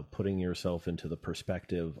putting yourself into the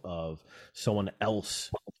perspective of someone else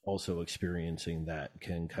also experiencing that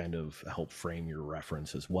can kind of help frame your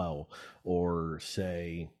reference as well. Or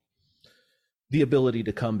say the ability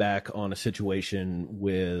to come back on a situation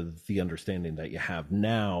with the understanding that you have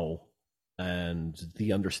now, and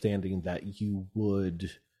the understanding that you would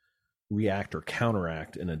react or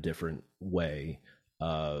counteract in a different way,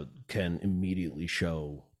 can immediately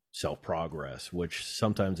show self progress, which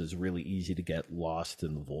sometimes is really easy to get lost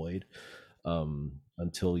in the void,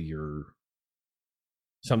 until you're.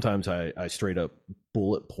 Sometimes I straight up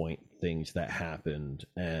bullet point things that happened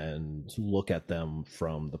and look at them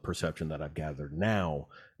from the perception that I've gathered now,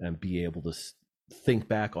 and be able to think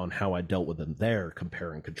back on how I dealt with them there,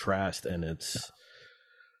 compare and contrast. And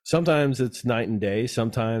sometimes it's night and day.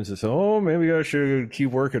 Sometimes it's, oh, maybe I should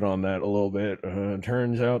keep working on that a little bit.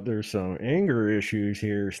 Turns out there's some anger issues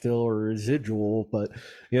here still, or residual, but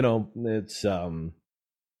it's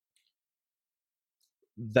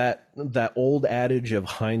that old adage of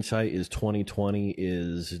hindsight is 2020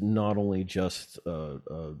 is not only just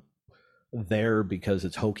there because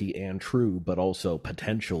it's hokey and true, but also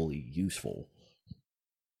potentially useful.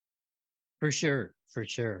 For sure, for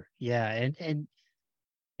sure. Yeah,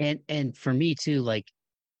 and for me too, like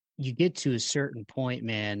you get to a certain point,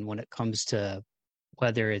 man, when it comes to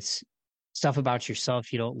whether it's stuff about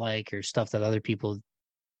yourself you don't like, or stuff that other people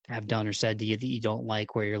have done or said to you that you don't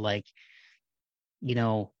like, where you're like, you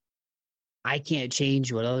know, I can't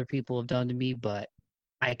change what other people have done to me, but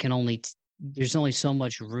I can only, there's only so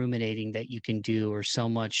much ruminating that you can do, or so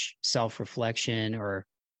much self reflection, or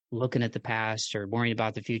looking at the past, or worrying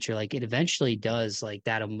about the future. Like it eventually does, like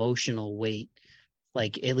that emotional weight,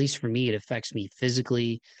 like at least for me, it affects me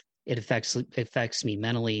physically. It affects me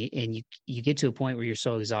mentally. And you get to a point where you're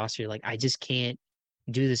so exhausted, you're like, I just can't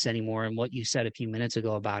do this anymore. And what you said a few minutes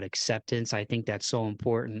ago about acceptance, I think that's so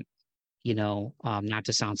important, not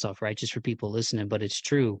to sound self-righteous for people listening, but it's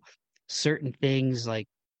true. Certain things, like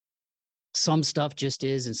some stuff just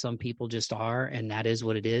is, and some people just are, and that is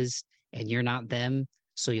what it is. And you're not them.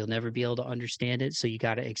 So you'll never be able to understand it. So you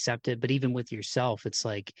got to accept it. But even with yourself, it's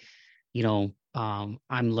like,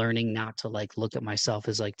 I'm learning not to like look at myself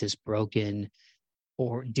as like this broken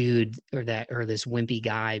or dude, or this wimpy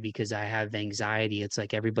guy because I have anxiety. It's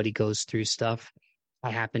like everybody goes through stuff.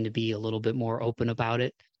 I happen to be a little bit more open about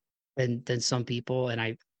it. than some people. And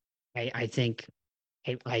I think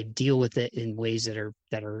I deal with it in ways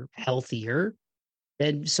that are healthier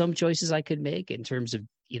than some choices I could make in terms of,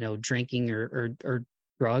 drinking or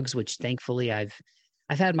drugs, which thankfully I've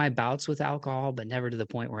had my bouts with alcohol, but never to the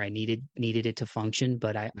point where I needed it to function.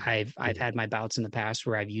 But I've had my bouts in the past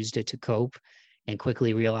where I've used it to cope and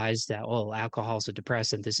quickly realized that, oh, alcohol is a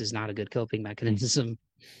depressant. This is not a good coping mechanism.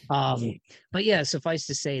 Um, but yeah, suffice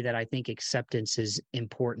to say that I think acceptance is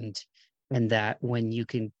important, and that when you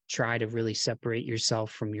can try to really separate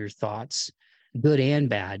yourself from your thoughts, good and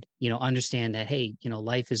bad, understand that, hey,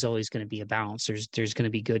 life is always going to be a balance. There's going to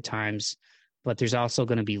be good times, but there's also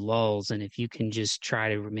going to be lulls. And if you can just try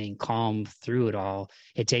to remain calm through it all,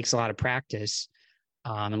 it takes a lot of practice.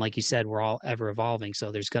 And like you said, we're all ever evolving.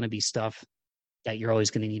 So there's going to be stuff that you're always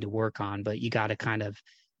going to need to work on, but you got to kind of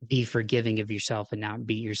be forgiving of yourself and not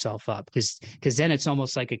beat yourself up, because then it's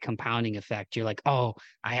almost like a compounding effect. You're like, oh,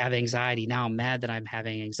 I have anxiety now. I'm mad that I'm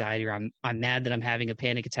having anxiety, or I'm mad that I'm having a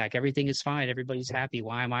panic attack. Everything is fine. Everybody's happy.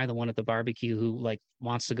 Why am I the one at the barbecue who like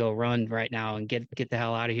wants to go run right now and get the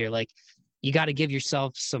hell out of here? Like, you got to give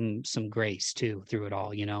yourself some grace too through it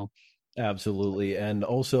all. Absolutely. And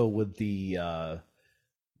also with the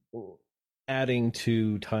adding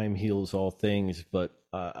to time heals all things, but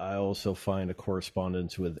I also find a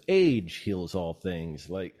correspondence with age heals all things.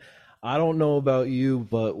 Like, I don't know about you,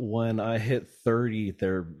 but when I hit 30,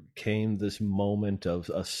 there came this moment of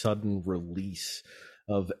a sudden release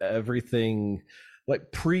of everything.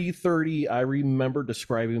 Like pre 30, I remember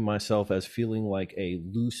describing myself as feeling like a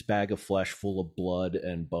loose bag of flesh full of blood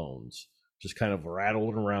and bones, just kind of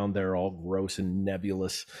rattling around there, all gross and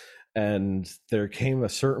nebulous. And there came a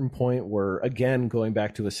certain point where, again, going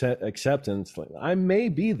back to acceptance, like, I may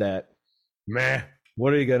be that. Meh,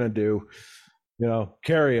 what are you going to do?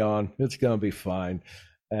 Carry on. It's going to be fine.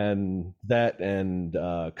 And that, and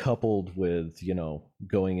coupled with,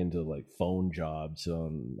 going into like phone jobs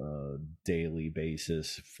on a daily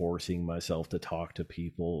basis, forcing myself to talk to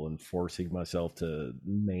people and forcing myself to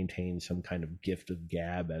maintain some kind of gift of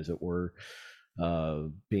gab, as it were,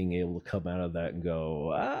 being able to come out of that and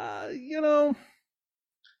go,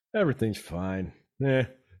 everything's fine. Eh.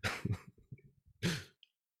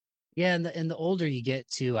 Yeah, and the older you get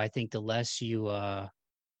too, I think the less you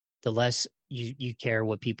care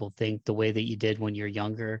what people think the way that you did when you're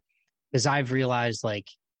younger. Because I've realized, like,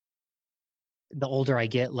 the older I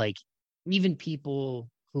get, like, even people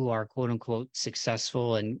who are quote unquote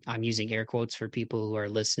successful, and I'm using air quotes for people who are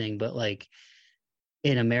listening, but like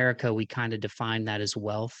in America, we kind of define that as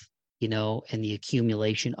wealth, and the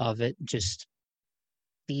accumulation of it, just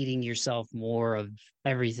feeding yourself more of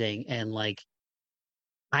everything. And like,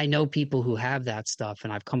 I know people who have that stuff,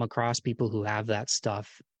 and I've come across people who have that stuff,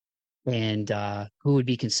 and who would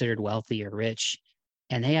be considered wealthy or rich,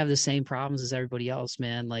 and they have the same problems as everybody else,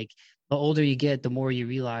 man. Like, the older you get, the more you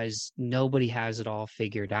realize nobody has it all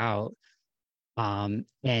figured out. And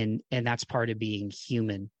that's part of being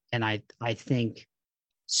human. And I think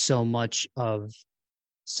so much of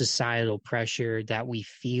societal pressure that we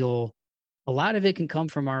feel, a lot of it can come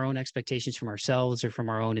from our own expectations from ourselves, or from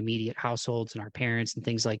our own immediate households and our parents and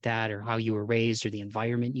things like that, or how you were raised, or the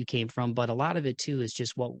environment you came from. But a lot of it too is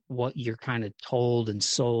just what you're kind of told and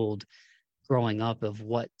sold growing up, of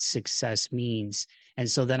what success means. And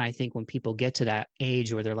so then I think when people get to that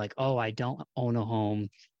age where they're like, oh, I don't own a home,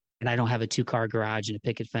 and I don't have a 2-car garage and a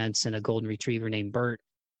picket fence and a golden retriever named Bert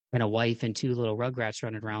and a wife and 2 little rugrats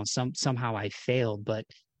running around, somehow I failed. But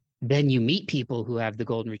then you meet people who have the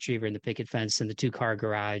golden retriever and the picket fence and the 2-car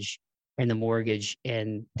garage and the mortgage,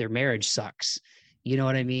 and their marriage sucks. You know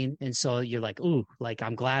what I mean? And so you're like, ooh, like,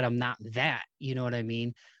 I'm glad I'm not that. You know what I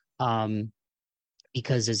mean?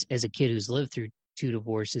 Because as a kid who's lived through 2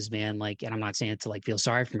 divorces, man, like, and I'm not saying it to like feel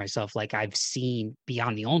sorry for myself, like, I've seen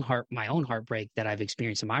beyond my own heartbreak that I've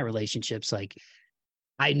experienced in my relationships. Like,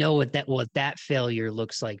 I know what that failure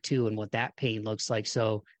looks like too, and what that pain looks like.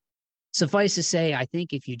 So suffice to say, I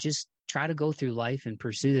think if you just try to go through life and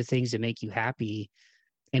pursue the things that make you happy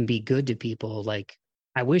and be good to people, like,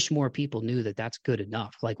 I wish more people knew that that's good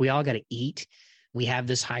enough. Like, we all got to eat. We have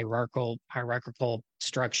this hierarchical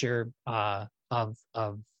structure of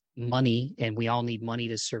money, and we all need money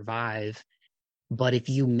to survive. But if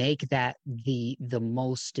you make that the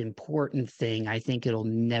most important thing, I think it'll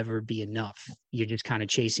never be enough. You're just kind of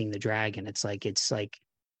chasing the dragon. It's like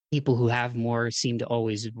people who have more seem to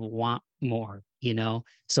always want more.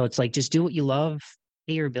 So it's like, just do what you love,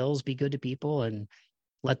 pay your bills, be good to people, and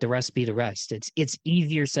let the rest be the rest. It's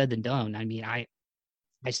easier said than done. I mean, I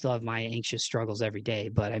still have my anxious struggles every day,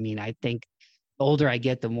 but I mean, I think the older I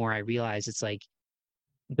get, the more I realize it's like,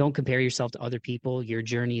 don't compare yourself to other people. Your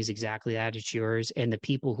journey is exactly that. It's yours. And the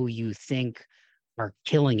people who you think are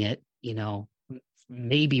killing it,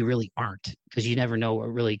 maybe really aren't, because you never know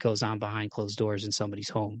what really goes on behind closed doors in somebody's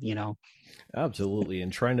home. Absolutely,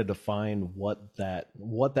 and trying to define what that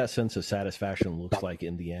sense of satisfaction looks like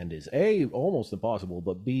in the end is A, almost impossible,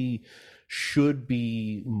 but B, should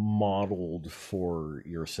be modeled for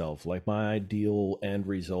yourself. Like, my ideal end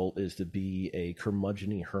result is to be a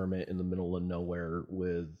curmudgeony hermit in the middle of nowhere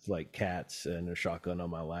with like cats and a shotgun on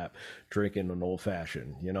my lap, drinking an old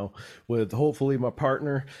fashioned, with hopefully my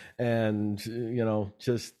partner, and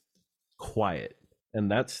just quiet. And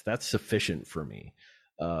that's sufficient for me.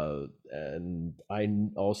 And I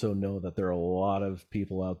also know that there are a lot of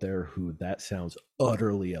people out there who that sounds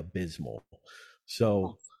utterly abysmal.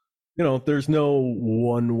 So, there's no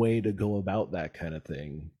one way to go about that kind of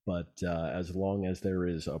thing. But as long as there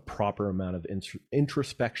is a proper amount of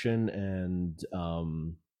introspection and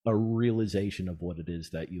a realization of what it is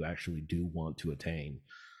that you actually do want to attain,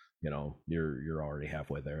 you're already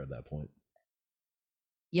halfway there at that point.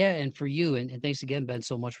 Yeah, and for you, and thanks again, Ben,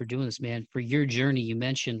 so much for doing this, man. For your journey, you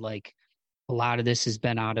mentioned like a lot of this has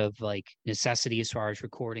been out of like necessity as far as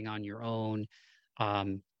recording on your own,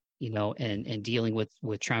 and dealing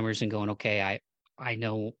with tremors and going, okay, I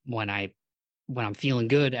know when I'm feeling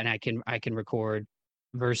good and I can record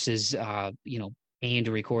versus paying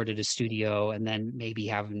to record at a studio and then maybe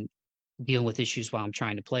having dealing with issues while I'm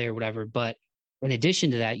trying to play or whatever. But in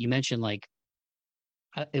addition to that, you mentioned like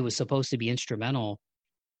it was supposed to be instrumental,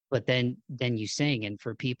 but then you sing. And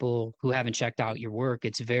for people who haven't checked out your work,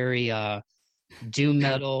 it's very doom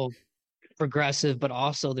metal, progressive, but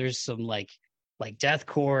also there's some like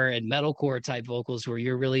deathcore and metalcore type vocals where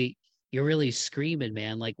you're really screaming,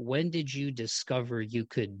 man. Like, when did you discover you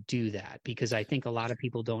could do that? Because I think a lot of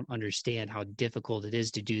people don't understand how difficult it is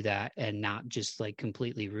to do that and not just like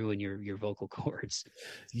completely ruin your vocal cords.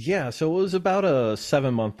 Yeah, so it was about a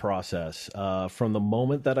 7-month process from the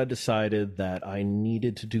moment that I decided that I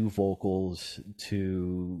needed to do vocals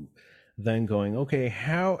to then going, okay,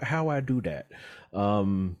 how I do that?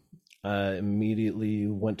 I immediately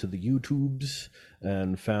went to the YouTubes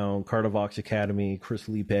and found Cardivox Academy, Chris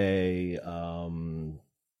Lipe. I'm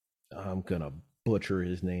gonna butcher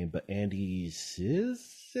his name, but Andy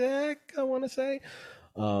Zizek, I want to say.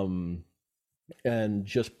 Um, and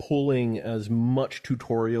just pulling as much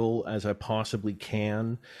tutorial as I possibly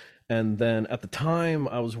can. And then at the time,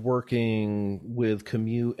 I was working with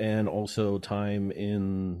commute and also time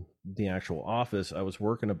in the actual office. I was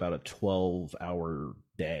working about a 12-hour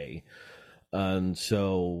day. And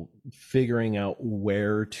so figuring out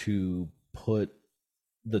where to put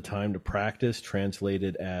the time to practice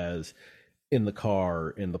translated as in the car,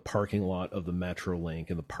 in the parking lot of the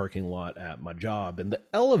Metrolink, in the parking lot at my job, in the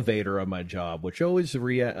elevator of my job, which always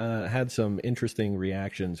had some interesting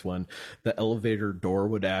reactions when the elevator door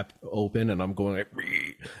would open and I'm going like,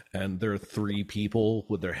 and there are 3 people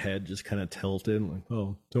with their head just kind of tilted, like,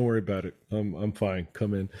 oh, don't worry about it, I'm fine,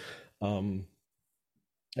 come in.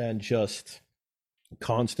 And just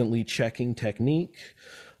constantly checking technique,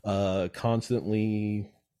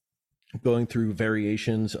 constantly going through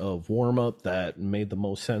variations of warm up that made the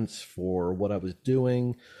most sense for what I was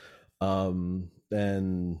doing,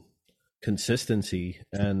 and consistency.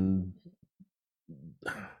 And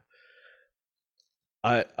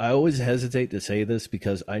I always hesitate to say this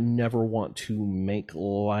because I never want to make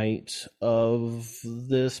light of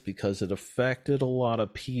this because it affected a lot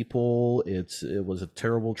of people. It was a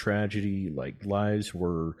terrible tragedy. Like, lives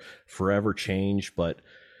were forever changed, but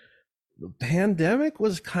the pandemic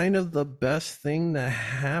was kind of the best thing that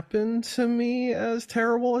happened to me, as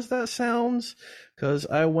terrible as that sounds, because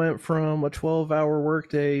I went from a 12-hour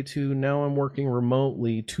workday to now I'm working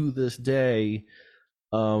remotely to this day.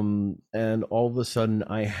 And all of a sudden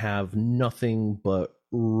I have nothing but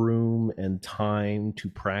room and time to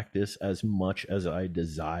practice as much as I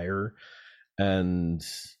desire. And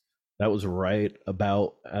that was right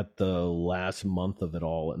about at the last month of it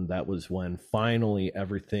all. And that was when finally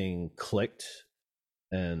everything clicked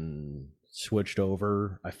and switched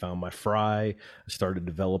over. I found my fry. I started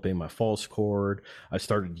developing my false chord. I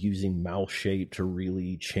started using mouth shape to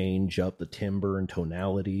really change up the timbre and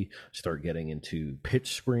tonality, start getting into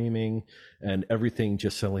pitch screaming, and everything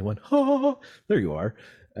just suddenly went, oh, there you are.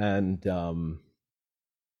 And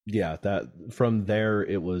yeah, that from there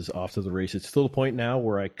it was off to the races. It's to the point now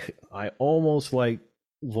where I almost like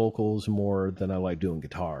vocals more than I like doing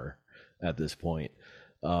guitar at this point.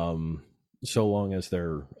 So long as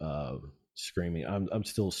they're screaming, I'm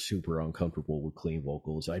still super uncomfortable with clean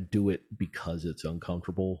vocals. I do it because it's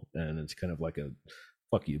uncomfortable, and it's kind of like a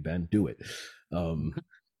fuck you, Ben, do it.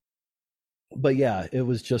 but yeah, it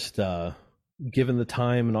was just given the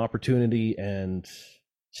time and opportunity and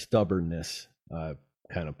stubbornness,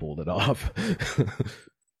 kind of pulled it off.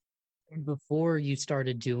 Before you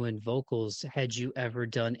started doing vocals, had you ever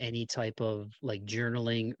done any type of like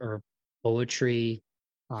journaling or poetry?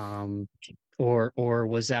 Um, or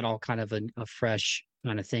was that all kind of a fresh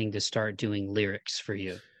kind of thing to start doing lyrics for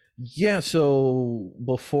you? Yeah, so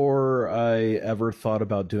before I ever thought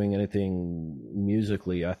about doing anything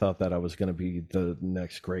musically, I thought that I was going to be the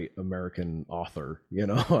next great American author. You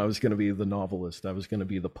know, I was going to be the novelist. I was going to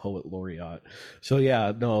be the poet laureate. So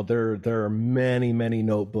yeah, no, there are many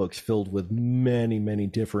notebooks filled with many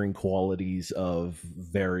differing qualities of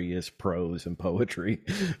various prose and poetry.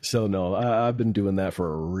 So no, I've been doing that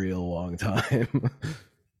for a real long time.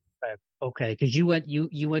 Okay, because you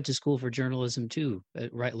went to school for journalism too,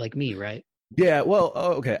 right? Like me, right? Yeah, well,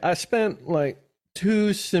 okay. I spent like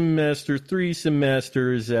 2 semesters, 3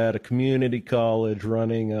 semesters at a community college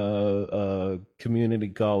running a community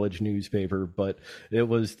college newspaper, but it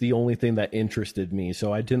was the only thing that interested me.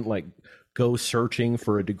 So I didn't like go searching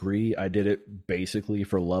for a degree. I did it basically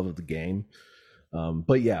for love of the game.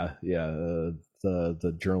 But yeah,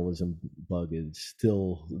 the journalism bug is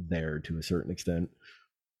still there to a certain extent.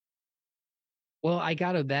 Well, I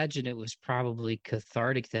gotta imagine it was probably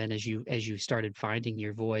cathartic then as you started finding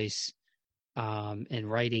your voice and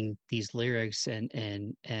writing these lyrics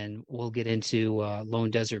and we'll get into Lone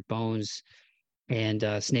Desert Bones and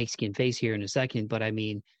Snakeskin Face here in a second. But I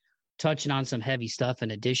mean, touching on some heavy stuff in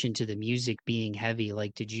addition to the music being heavy,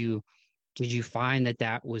 like did you find that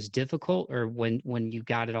that was difficult, or when you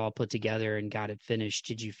got it all put together and got it finished,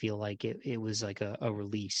 did you feel like it was like a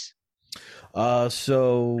release?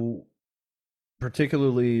 So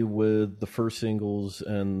particularly with the first singles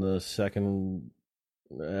and the second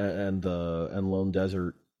and Lone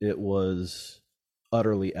Desert, it was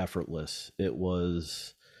utterly effortless. It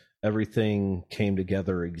was everything came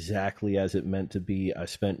together exactly as it meant to be. I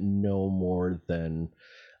spent no more than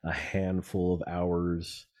a handful of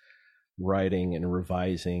hours writing and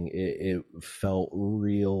revising. It felt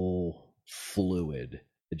real fluid.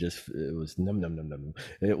 It was num.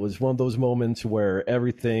 It was one of those moments where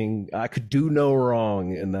everything I could do no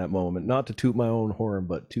wrong in that moment. Not to toot my own horn,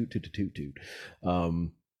 but toot.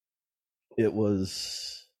 Um, it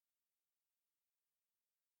was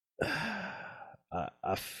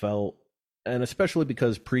I felt, and especially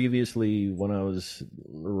because previously when I was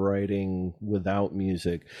writing without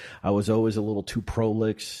music, I was always a little too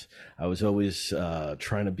prolix. I was always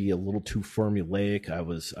trying to be a little too formulaic. I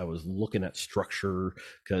was looking at structure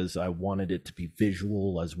because I wanted it to be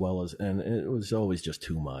visual as well as, and it was always just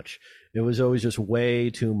too much. It was always just way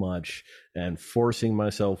too much, and forcing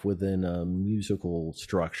myself within a musical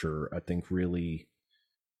structure, I think really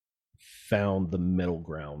found the middle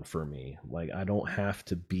ground for me. Like I don't have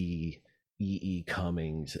to be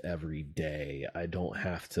Cummings every day. I don't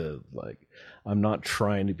have to like I'm not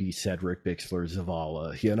trying to be Cedric Bixler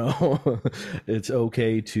Zavala, you know? It's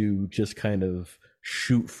okay to just kind of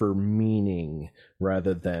shoot for meaning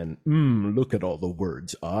rather than look at all the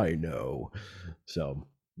words I know. So,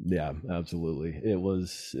 yeah, absolutely. It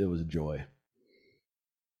was a joy.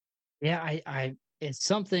 Yeah, I it's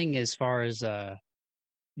something as far as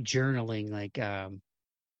journaling, like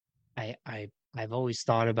I've always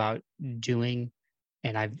thought about doing,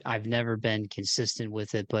 and I've never been consistent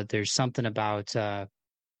with it, but there's something about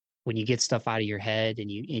when you get stuff out of your head and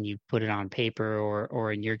you put it on paper,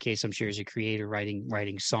 or in your case, I'm sure as a creator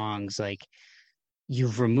writing songs, like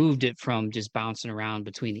you've removed it from just bouncing around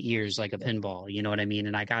between the ears like a pinball, you know what I mean?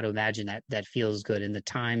 And I got to imagine that that feels good. And the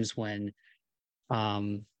times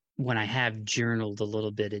um when I have journaled a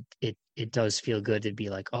little bit, it does feel good to be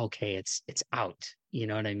like, okay, it's out. You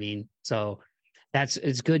know what I mean? So that's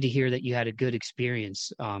it's good to hear that you had a good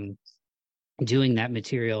experience doing that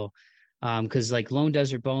material. Because like Lone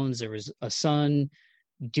Desert Bones, there was a sun,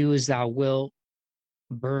 Do As Thou Wilt,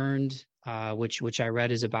 Burned, which I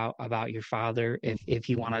read is about your father. If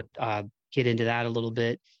you want to get into that a little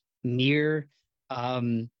bit, Mirror,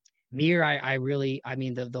 um, Mirror, I really, I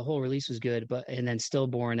mean, the whole release was good, but and then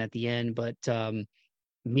Stillborn at the end, but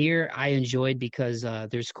Mirror I enjoyed because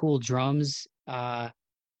there's cool drums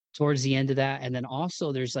towards the end of that, and then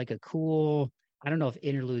also there's like a cool. I don't know if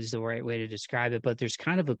interlude is the right way to describe it, but there's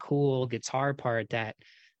kind of a cool guitar part that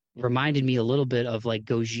reminded me a little bit of like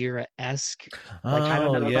Gojira-esque. Like I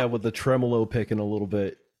don't Oh, know. yeah, with the tremolo picking a little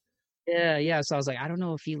bit. Yeah, yeah. So I was like, I don't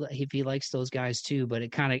know if he likes those guys too, but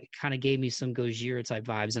it kind of gave me some Gojira type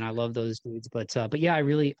vibes, and I love those dudes. But yeah, I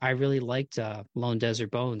really liked Lone Desert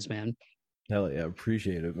Bones, man. Hell yeah,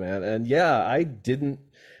 appreciate it, man. And yeah, I didn't.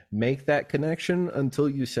 make that connection until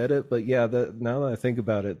you said it. But yeah, now that I think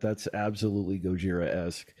about it, that's absolutely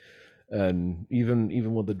Gojira-esque. And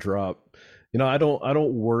even with the drop, I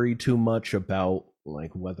don't worry too much about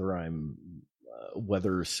like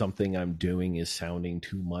whether something I'm doing is sounding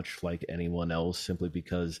too much like anyone else, simply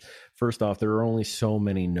because first off, there are only so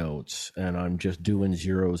many notes and I'm just doing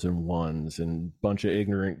zeros and ones and bunch of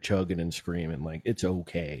ignorant chugging and screaming. Like, it's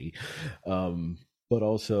okay. But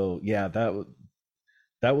also, yeah,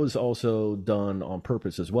 that was also done on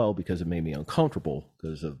purpose as well, because it made me uncomfortable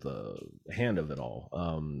because of the hand of it all.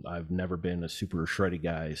 I've never been a super shreddy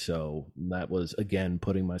guy, so that was again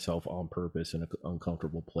putting myself on purpose in an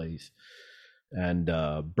uncomfortable place. And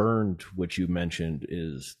Burned, which you mentioned,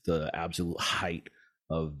 is the absolute height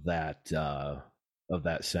of that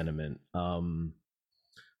sentiment.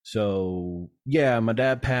 So yeah, my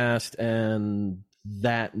dad passed, and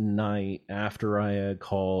that night after I had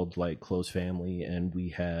called like close family and we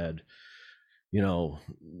had,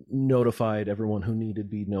 notified everyone who needed to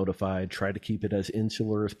be notified, tried to keep it as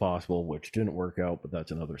insular as possible, which didn't work out, but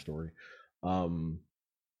that's another story.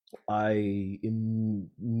 I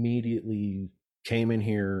immediately came in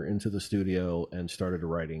here into the studio and started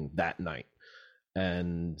writing that night.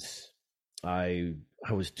 And I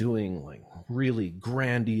was doing like really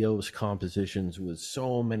grandiose compositions with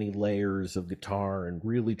so many layers of guitar and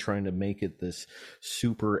really trying to make it this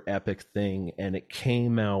super epic thing, and it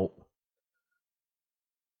came out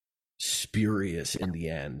spurious in the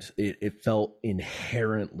end. It felt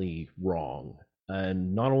inherently wrong.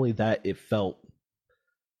 And not only that, it felt,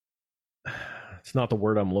 it's not the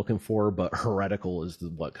word I'm looking for, but heretical is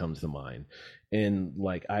what comes to mind. And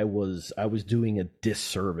like I was doing a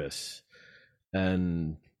disservice.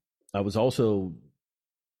 And I was also,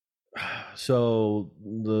 so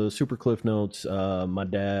the super cliff notes, my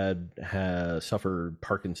dad has suffered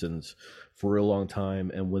Parkinson's for a real long time,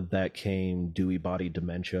 and with that came Dewey body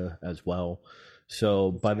dementia as well.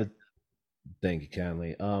 So thank you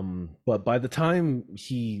kindly. But by the time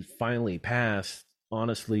he finally passed,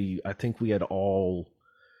 honestly, I think we had all,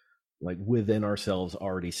 like, within ourselves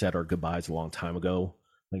already said our goodbyes a long time ago.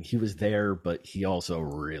 Like, he was there, but he also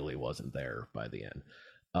really wasn't there by the end.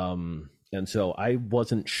 And so I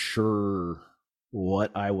wasn't sure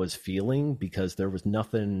what I was feeling, because there was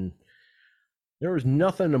nothing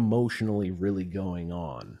emotionally really going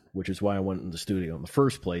on, which is why I went in the studio in the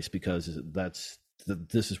first place, because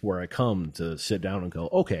this is where I come to sit down and go,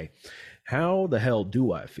 okay, how the hell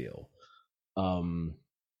do I feel? And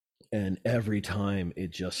every time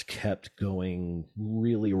it just kept going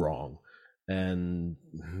really wrong. And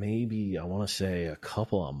maybe I want to say a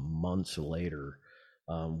couple of months later,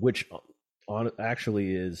 which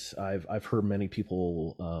actually is, I've heard many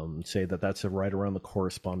people say that that's right around the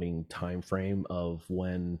corresponding time frame of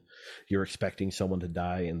when you're expecting someone to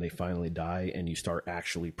die and they finally die and you start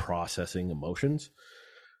actually processing emotions.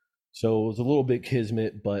 So it was a little bit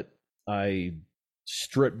kismet, but I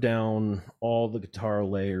stripped down all the guitar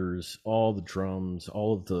layers, all the drums,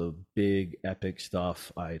 all of the big epic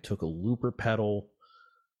stuff. I took a looper pedal,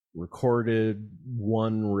 recorded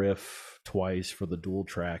one riff twice for the dual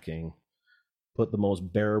tracking, put the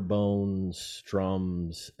most bare bones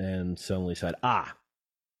drums, and suddenly said,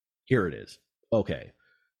 here it is. Okay,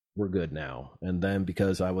 we're good now. And then,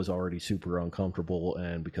 because I was already super uncomfortable,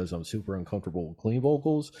 and because I'm super uncomfortable with clean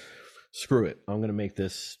vocals, screw it, I'm going to make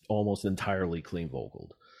this almost entirely clean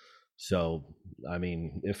vocaled. So, I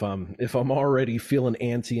mean, if I'm already feeling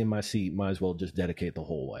antsy in my seat, might as well just dedicate the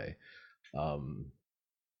whole way.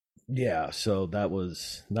 Yeah, so that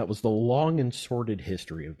was the long and sordid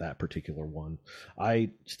history of that particular one. I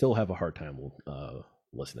still have a hard time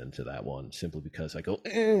listening to that one, simply because I go,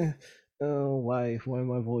 oh, why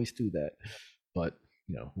my voice do that? But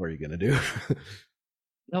what are you gonna do?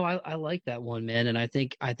 No, I like that one, man, and I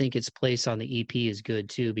think its place on the EP is good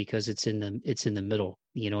too, because it's in the middle.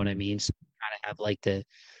 You know what I mean? So kind of have like the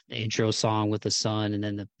intro song with the sun, and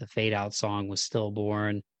then the fade out song was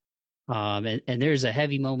Stillborn. And there's a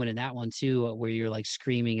heavy moment in that one too, where you're like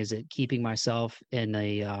screaming, "Is it keeping myself in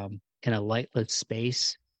a lightless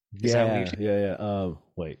space?" Is that what you're Yeah, saying? yeah, yeah.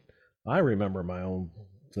 Wait, I remember my own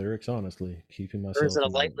lyrics. Honestly, keeping Or is myself it a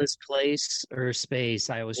in the lightless place or space?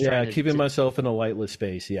 I was yeah, trying keeping to myself in a lightless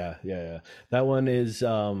space. Yeah, yeah, yeah. That one is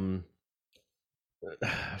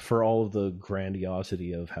for all of the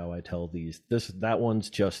grandiosity of how I tell these. That one's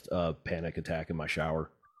just a panic attack in my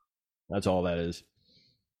shower. That's all that is.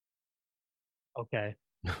 Okay.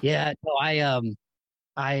 Yeah, no, I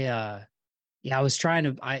yeah, I was trying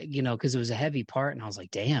to because it was a heavy part, and I was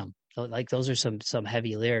like, damn, like those are some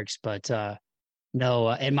heavy lyrics, but no,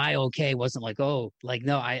 and my okay wasn't like, oh, like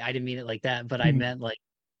no, I didn't mean it like that, but I meant like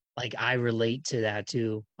like I relate to that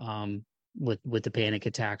too. With the panic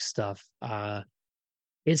attack stuff.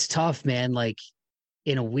 It's tough, man. Like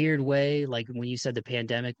in a weird way, like when you said the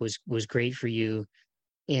pandemic was great for you,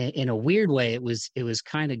 in a weird way, it was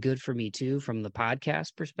kind of good for me too from the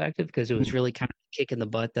podcast perspective because it was really kind of kicking the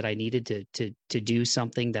butt that I needed to do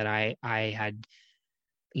something that I had,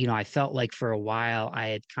 I felt like for a while I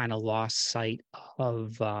had kind of lost sight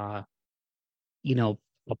of you know,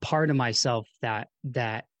 a part of myself that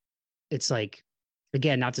it's like,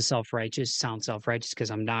 again, not to sound self-righteous because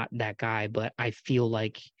I'm not that guy, but I feel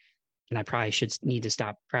like, and I probably should need to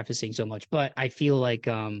stop prefacing so much, but I feel like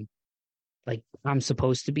I'm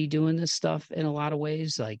supposed to be doing this stuff in a lot of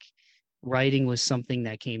ways. Like writing was something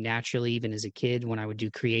that came naturally even as a kid when I would do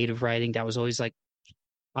creative writing. That was always like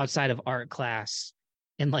outside of art class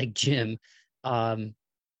and like gym. Um,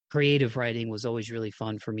 Creative writing was always really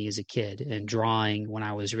fun for me as a kid, and drawing when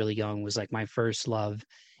I was really young was like my first love.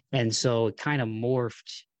 And so it kind of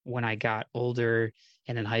morphed when I got older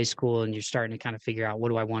and in high school, and you're starting to kind of figure out what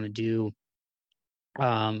do I want to do.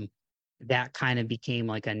 Um, that kind of became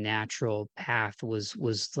like a natural path was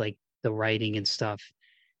like the writing and stuff.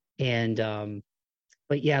 And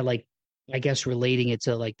but yeah, like I guess relating it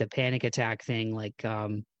to like the panic attack thing, like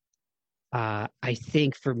I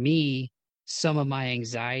think for me, some of my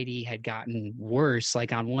anxiety had gotten worse.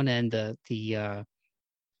 Like on one end, the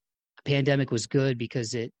pandemic was good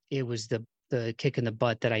because it was the kick in the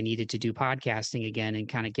butt that I needed to do podcasting again and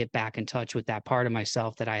kind of get back in touch with that part of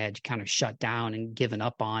myself that I had kind of shut down and given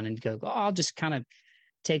up on, and go, oh, I'll just kind of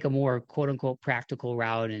take a more quote unquote practical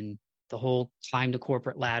route, and the whole climb the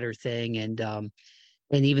corporate ladder thing. And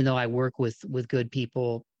even though I work with good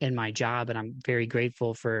people in my job, and I'm very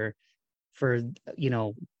grateful for you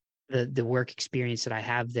know the work experience that I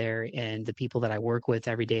have there and the people that I work with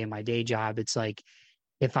every day in my day job, it's like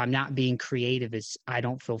if I'm not being creative, it's I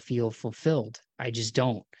don't feel fulfilled. I just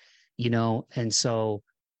don't. And so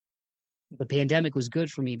the pandemic was good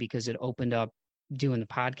for me because it opened up doing the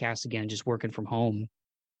podcast again, just working from home.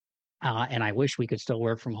 And I wish we could still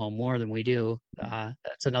work from home more than we do.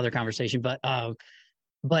 That's another conversation. But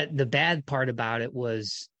the bad part about it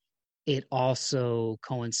was it also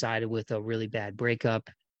coincided with a really bad breakup,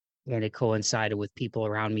 and it coincided with people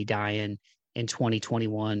around me dying in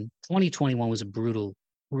 2021. 2021 was a brutal,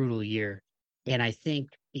 brutal year. And I think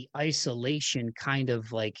the isolation kind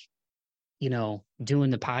of like,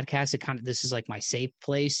 doing the podcast, this is like my safe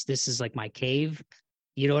place. This is like my cave.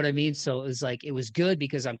 You know what I mean? So it was like, it was good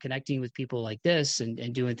because I'm connecting with people like this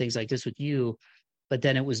and doing things like this with you. But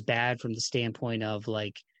then it was bad from the standpoint of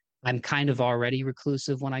like, I'm kind of already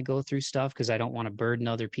reclusive when I go through stuff because I don't want to burden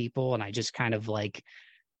other people. And I just kind of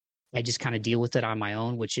deal with it on my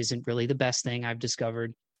own, which isn't really the best thing I've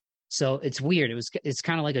discovered. So it's weird. It's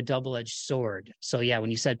kind of like a double-edged sword. So yeah,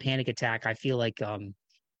 when you said panic attack, I feel like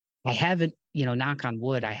I haven't, knock on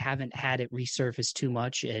wood, I haven't had it resurface too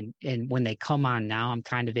much. And when they come on now, I'm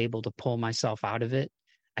kind of able to pull myself out of it.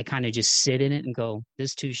 I kind of just sit in it and go,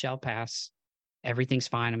 this too shall pass. Everything's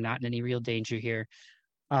fine. I'm not in any real danger here.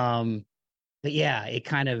 Um, but yeah, it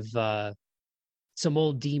kind of some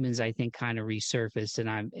old demons I think kind of resurfaced,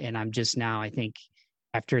 and I'm just now I think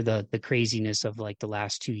after the craziness of like the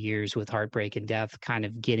last 2 years with heartbreak and death, kind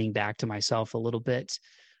of getting back to myself a little bit.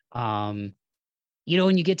 Um,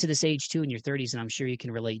 when you get to this age too in your 30s, and I'm sure you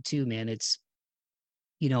can relate too, man, it's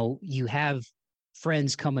you have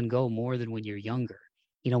friends come and go more than when you're younger.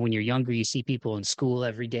 When you're younger, you see people in school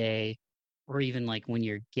every day, or even like when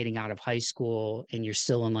you're getting out of high school and you're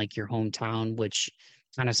still in like your hometown, which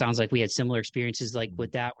kind of sounds like we had similar experiences like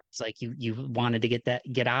with that. It's like you wanted to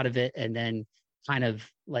get out of it, and then kind of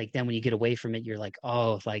like then when you get away from it, you're like,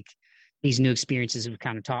 oh, like these new experiences have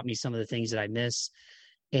kind of taught me some of the things that I miss.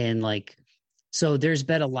 And like so there's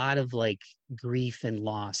been a lot of like grief and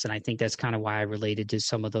loss, and I think that's kind of why I related to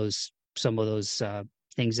some of those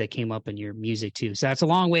things that came up in your music too. So that's a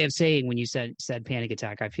long way of saying when you said panic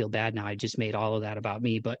attack, I feel bad now. I just made all of that about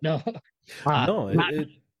me, but no, No, not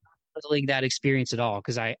feeling that experience at all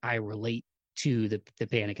because I relate to the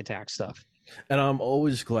panic attack stuff. and I'm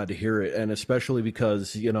always glad to hear it, and especially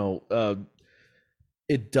because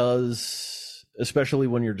it does, especially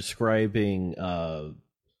when you're describing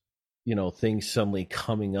things suddenly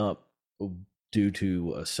coming up due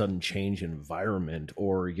to a sudden change in environment,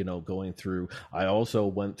 or going through. I also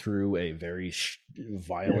went through a very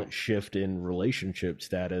violent shift in relationship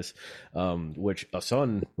status, which a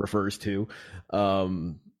son refers to,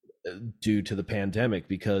 due to the pandemic,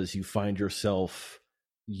 because you find yourself,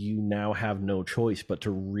 you now have no choice but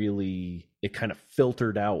to really, it kind of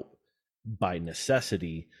filtered out by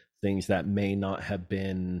necessity things that may not have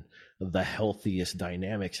been the healthiest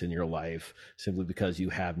dynamics in your life simply because you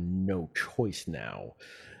have no choice now.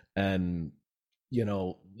 And,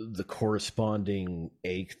 the corresponding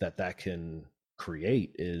ache that can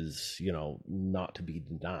create is, not to be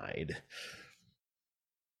denied.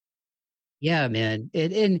 Yeah, man.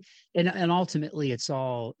 And ultimately it's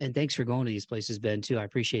all, and thanks for going to these places, Ben, too. I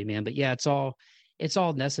appreciate it, man. But yeah, it's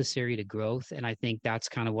all necessary to growth. And I think that's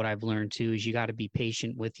kind of what I've learned too, is you got to be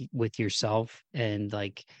patient with yourself and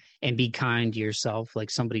be kind to yourself. Like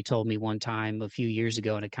somebody told me one time a few years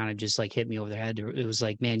ago, and it kind of just like hit me over the head. It was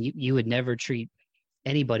like, man, you would never treat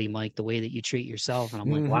anybody, Mike, the way that you treat yourself. And I'm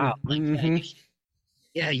like, wow, Mm-hmm, like, mm-hmm.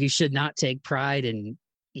 yeah, you should not take pride in,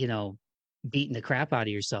 you know, beating the crap out of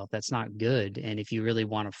yourself. That's not good. And if you really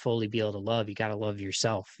want to fully be able to love, you got to love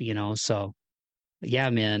yourself. So yeah,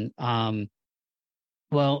 man.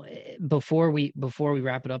 Well, before we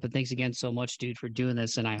wrap it up, and thanks again so much, dude, for doing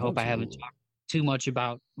this. And I hope I haven't Absolutely. talked too much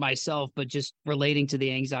about myself, but just relating to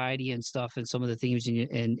the anxiety and stuff and some of the themes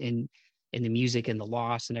in the music and the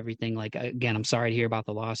loss and everything. Like again, I'm sorry to hear about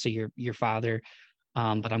the loss of your father.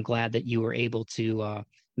 But I'm glad that you were able to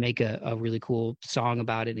make a really cool song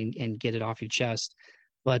about it and get it off your chest.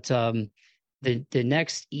 But the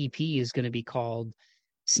next EP is going to be called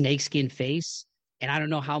Snakeskin Face. And I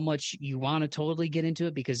don't know how much you want to totally get into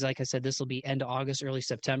it because, like I said, this will be end of August, early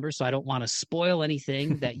September. So I don't want to spoil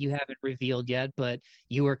anything that you haven't revealed yet. But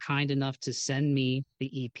you were kind enough to send me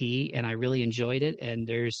the EP, and I really enjoyed it. And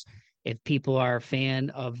if people are a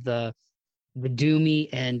fan of the doomy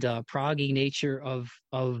and proggy nature of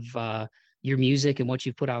your music and what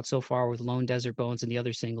you've put out so far with Lone Desert Bones and the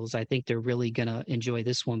other singles, I think they're really gonna enjoy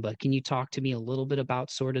this one. But can you talk to me a little bit about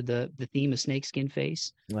sort of the theme of Snakeskin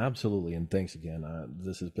Face? Absolutely. And thanks again.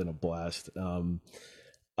 This has been a blast.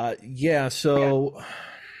 Yeah. So,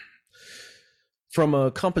 from a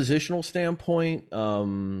compositional standpoint,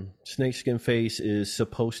 Snakeskin Face is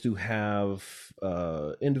supposed to have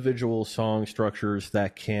individual song structures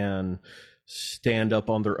that can stand up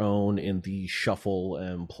on their own in the shuffle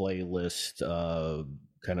and playlist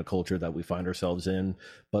kind of culture that we find ourselves in.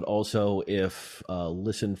 But also, if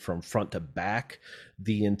listened from front to back,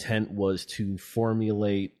 the intent was to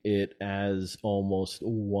formulate it as almost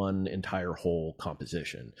one entire whole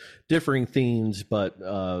composition. Differing themes, but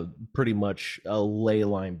pretty much a ley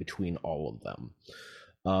line between all of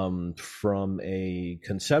them. From a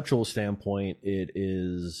conceptual standpoint, it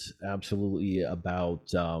is absolutely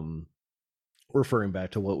about referring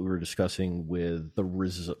back to what we were discussing with the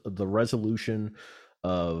resolution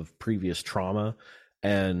of previous trauma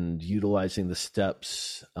and utilizing the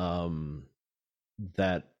steps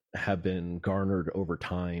that have been garnered over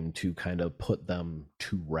time to kind of put them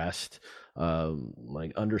to rest.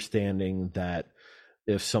 Like understanding that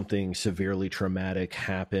if something severely traumatic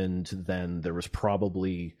happened, then there was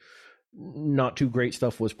probably not too great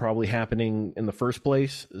stuff was probably happening in the first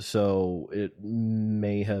place. So it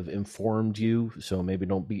may have informed you. So maybe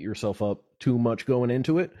don't beat yourself up too much going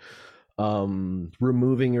into it.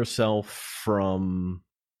 Removing yourself from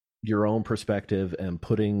your own perspective and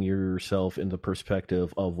putting yourself in the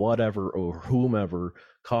perspective of whatever or whomever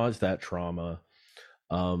caused that trauma.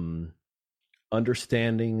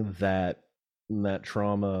 Understanding that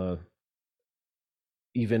trauma,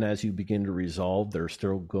 even as you begin to resolve, there's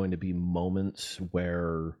still going to be moments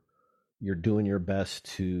where you're doing your best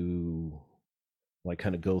to like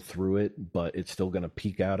kind of go through it, but it's still going to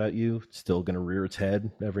peek out at you. It's still going to rear its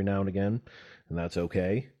head every now and again, and that's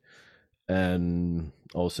okay. And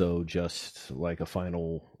also just like a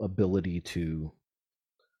final ability to,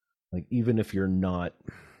 like, even if you're not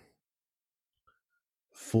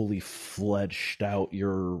fully fledged out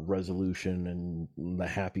your resolution and the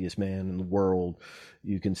happiest man in the world,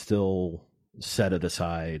 you can still set it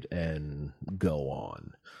aside and go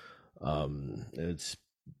on. It's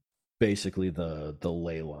basically the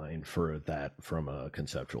ley line for that from a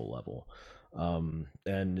conceptual level.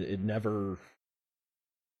 And it never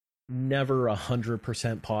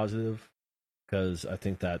 100% positive, because I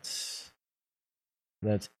think that's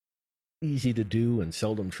easy to do and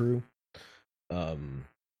seldom true.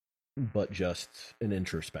 But just an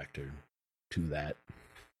introspector to that.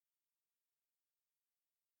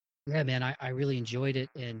 Yeah, man, I really enjoyed it,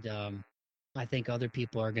 and I think other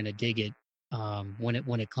people are gonna dig it when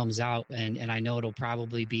it comes out, and I know it'll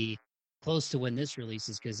probably be close to when this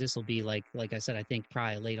releases because this will be like I said, I think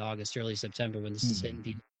probably late August, early September when this is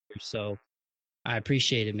hitting. So I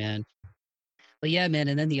appreciate it, man. But yeah, man,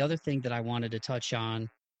 and then the other thing that I wanted to touch on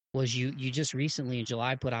was you just recently in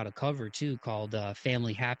July put out a cover too called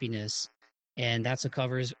Family Happiness. And that's a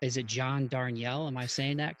cover. Is it John Darnielle? Am I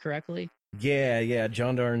saying that correctly? Yeah,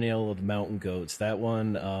 John Darnielle with Mountain Goats. That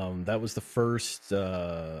one, that was the first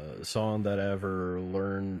song that I ever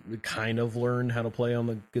kind of learned how to play on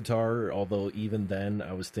the guitar. Although even then,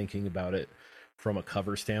 I was thinking about it from a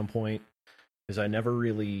cover standpoint because I never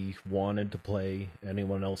really wanted to play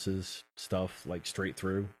anyone else's stuff like straight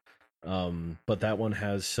through. But that one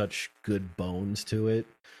has such good bones to it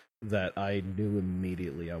that I knew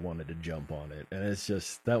immediately I wanted to jump on it, and it's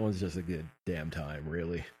just that one's just a good damn time,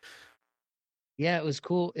 really. Yeah, it was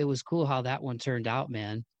cool. It was cool how that one turned out,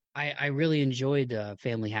 man. I really enjoyed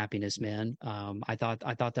Family Happiness, man. I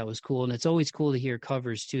thought that was cool, and it's always cool to hear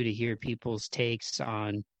covers too, to hear people's takes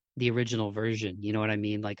on the original version. You know what I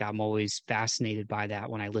mean? Like I'm always fascinated by that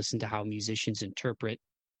when I listen to how musicians interpret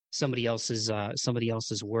somebody else's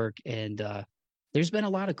work, and there's been a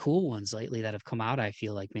lot of cool ones lately that have come out, I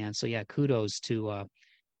feel like, man. So yeah, kudos to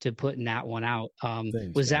putting that one out.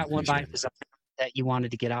 Thanks, Was man. that one by Appreciate it. design that you wanted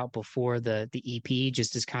to get out before the EP,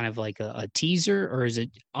 just as kind of like a teaser, or is it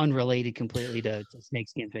unrelated completely to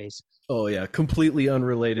Snakeskin Face? Oh yeah, completely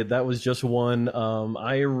unrelated. That was just one.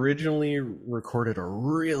 I originally recorded a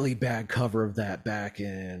really bad cover of that back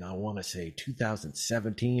in I want to say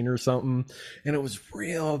 2017 or something, and it was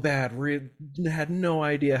real bad. Had no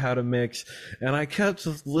idea how to mix, and I kept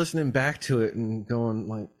listening back to it and going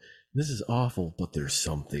like, "This is awful," but there's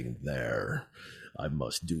something there. I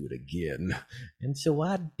must do it again, and so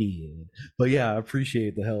I did. But yeah, I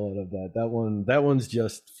appreciate the hell out of that. That one's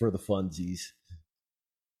just for the funsies.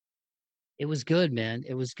 It was good, man.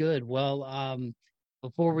 It was good. Well,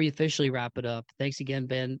 before we officially wrap it up, thanks again,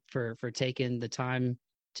 Ben, for taking the time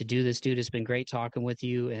to do this, dude. It's been great talking with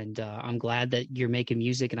you, and I'm glad that you're making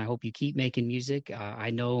music, and I hope you keep making music.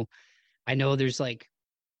 I know there's like,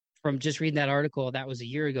 from just reading that article, that was a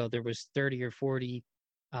year ago, there was 30 or 40,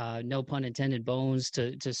 no pun intended, bones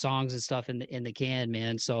to songs and stuff in the can,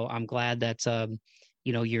 man. So I'm glad that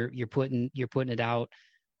you're putting it out.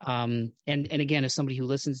 And again, as somebody who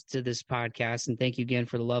listens to this podcast, and thank you again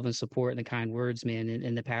for the love and support and the kind words, man,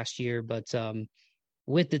 in the past year. But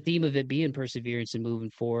with the theme of it being perseverance and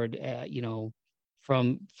moving forward,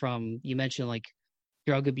 from you mentioned like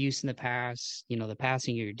drug abuse in the past, the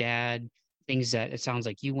passing of your dad, things that it sounds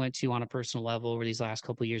like you went to on a personal level over these last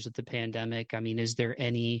couple of years with the pandemic. I mean, is there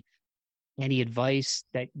any advice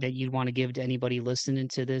that you'd want to give to anybody listening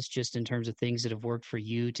to this, just in terms of things that have worked for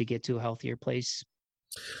you to get to a healthier place?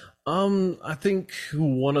 I think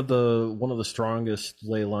one of the strongest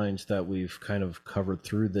ley lines that we've kind of covered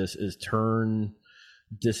through this is turn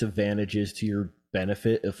disadvantages to your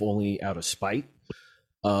benefit, if only out of spite.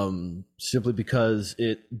 Simply because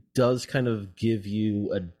it does kind of give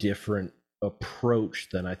you a different approach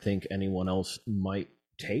than I think anyone else might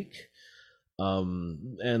take.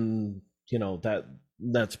 And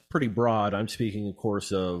that's pretty broad. I'm speaking, of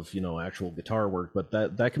course, of actual guitar work, but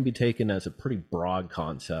that can be taken as a pretty broad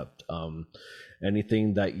concept.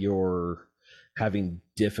 Anything that you're having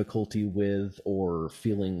difficulty with or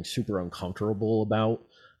feeling super uncomfortable about,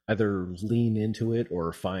 either lean into it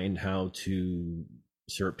or find how to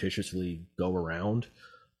surreptitiously go around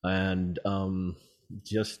and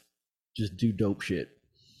just do dope shit.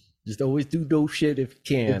 Just always do dope shit if you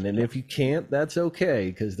can, and if you can't, that's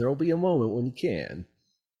okay, because there'll be a moment when you can.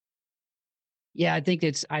 Yeah, I think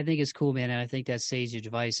it's cool, man, and I think that saves your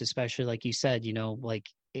advice, especially like you said, like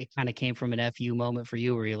it kind of came from an FU moment for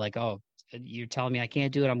you, where you're like, oh, you're telling me I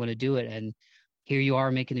can't do it, I'm going to do it, and here you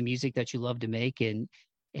are making the music that you love to make, and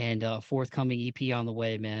forthcoming EP on the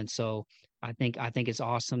way, man. So I think it's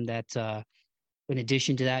awesome that in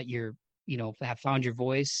addition to that, you're have found your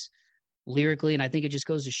voice lyrically, and I think it just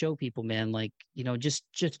goes to show people, man, like just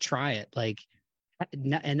try it, like,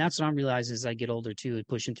 and that's what I'm realizing as I get older too,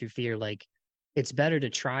 pushing through fear. Like, it's better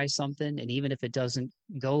to try something, and even if it doesn't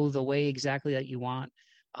go the way exactly that you want,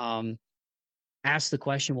 um, ask the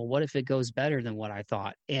question, well, what if it goes better than what I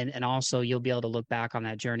thought? And also you'll be able to look back on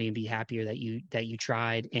that journey and be happier that you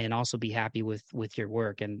tried, and also be happy with your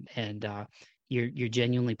work, and you're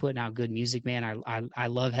genuinely putting out good music, man. I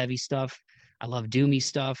love heavy stuff. I love doomy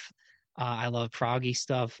stuff. I love proggy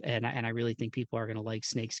stuff, and I really think people are gonna like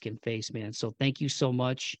Snakeskin Face, man. So thank you so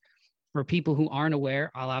much. For people who aren't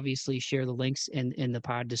aware, I'll obviously share the links in the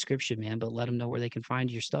pod description, man. But let them know where they can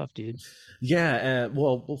find your stuff, dude. Yeah,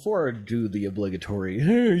 well, before I do the obligatory,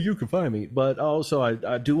 hey, you can find me, but also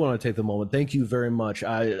I do want to take the moment. Thank you very much.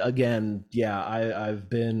 I've been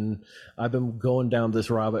going down this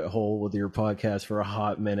rabbit hole with your podcast for a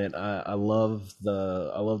hot minute. I love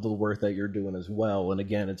the work that you're doing as well. And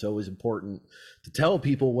again, it's always important to tell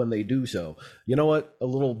people when they do so. You know what? A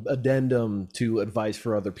little addendum to advice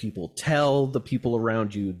for other people: tell the people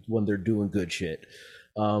around you when they're doing good shit.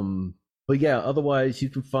 But yeah, otherwise you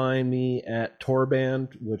can find me at Torr Band,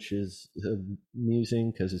 which is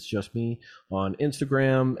amusing because it's just me on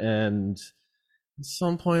Instagram, and at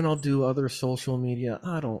some point I'll do other social media.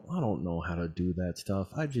 I don't know how to do that stuff.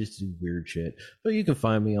 I just do weird shit. But you can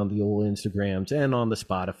find me on the old Instagrams and on the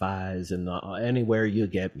Spotify's and anywhere you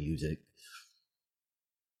get music.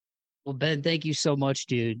 Well, Ben, thank you so much,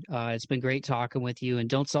 dude. It's been great talking with you, and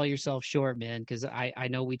don't sell yourself short, man, because I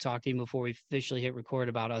know we talked even before we officially hit record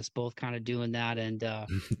about us both kind of doing that, and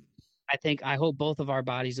I hope both of our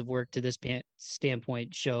bodies of work to this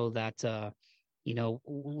standpoint show that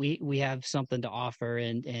we have something to offer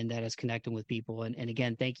and that is connecting with people. And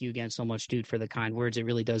again, thank you again so much, dude, for the kind words. It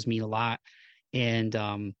really does mean a lot, and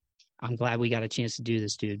I'm glad we got a chance to do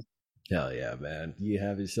this, dude. Hell yeah, man. You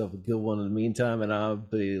have yourself a good one in the meantime, and I'll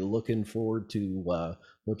be looking forward to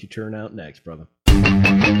what you turn out next, brother.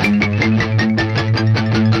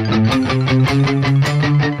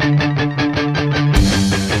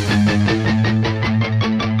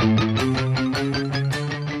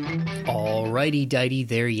 Alrighty, dighty,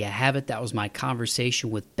 there you have it. That was my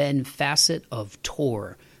conversation with Ben Fassett of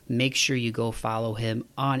Torr. Make sure you go follow him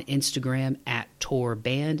on Instagram at Torr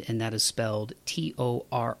Band, and that is spelled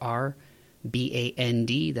TorrBand.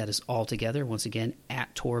 That is all together. Once again,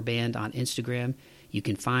 at Torr Band on Instagram. You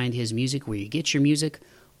can find his music where you get your music.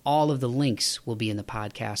 All of the links will be in the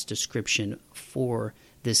podcast description for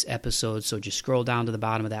this episode. So just scroll down to the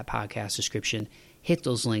bottom of that podcast description, hit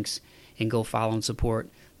those links, and go follow and support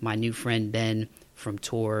my new friend Ben from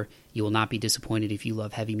Torr. You will not be disappointed if you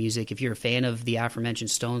love heavy music. If you're a fan of the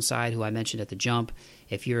aforementioned Stone Side, who I mentioned at the jump,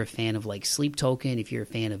 if you're a fan of like Sleep Token, if you're a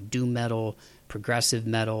fan of doom metal, progressive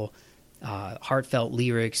metal, heartfelt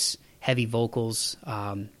lyrics, heavy vocals,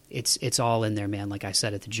 it's all in there, man. Like I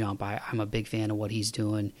said at the jump, I'm a big fan of what he's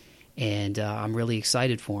doing, and I'm really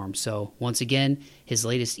excited for him. So once again, his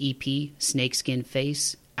latest EP, Snakeskin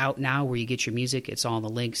Face, out now where you get your music. It's all in the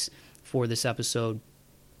links for this episode.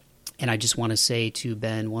 And I just want to say to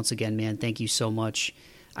Ben, once again, man, thank you so much.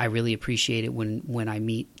 I really appreciate it when I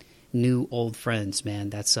meet new old friends, man.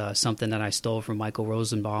 That's something that I stole from Michael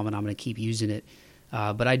Rosenbaum, and I'm going to keep using it.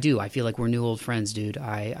 But I do. I feel like we're new old friends, dude.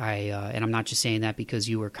 And I'm not just saying that because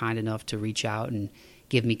you were kind enough to reach out and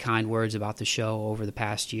give me kind words about the show over the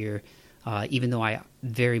past year. Even though I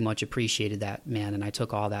very much appreciated that, man, and I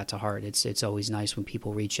took all that to heart. It's always nice when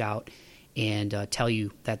people reach out and tell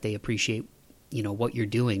you that they appreciate, what you're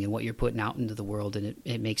doing and what you're putting out into the world. And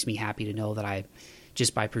it makes me happy to know that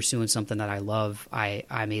just by pursuing something that I love,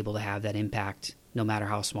 I'm able to have that impact, no matter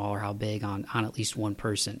how small or how big, on at least one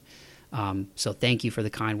person. So thank you for the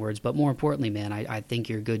kind words. But more importantly, man, I think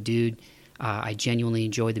you're a good dude. I genuinely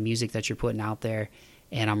enjoy the music that you're putting out there.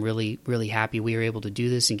 And I'm really, really happy we were able to do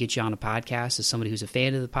this and get you on a podcast as somebody who's a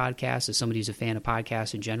fan of the podcast, as somebody who's a fan of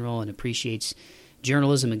podcasts in general and appreciates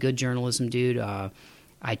journalism and good journalism, dude.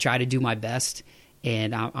 I try to do my best,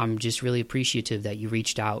 and I'm just really appreciative that you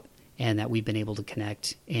reached out and that we've been able to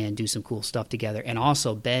connect and do some cool stuff together. And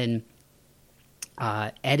also, Ben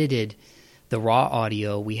edited the raw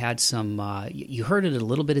audio. We had some, you heard it a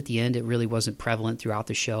little bit at the end. It really wasn't prevalent throughout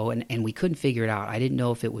the show, and we couldn't figure it out. I didn't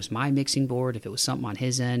know if it was my mixing board, if it was something on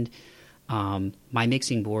his end. My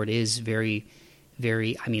mixing board is very,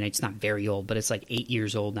 very, it's not very old, but it's like 8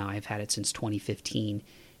 years old now. I've had it since 2015,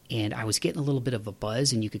 and I was getting a little bit of a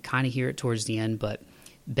buzz, and you could kind of hear it towards the end, but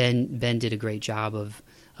Ben did a great job of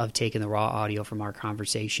taking the raw audio from our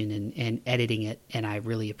conversation and editing it, and I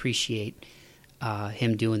really appreciate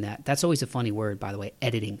him doing that. That's always a funny word, by the way,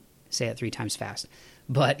 editing. Say it 3 times fast.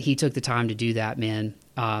 But he took the time to do that, man,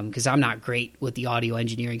 because I'm not great with the audio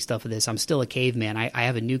engineering stuff of this. I'm still a caveman. I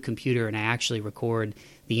have a new computer, and I actually record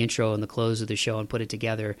the intro and the close of the show and put it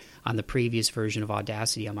together on the previous version of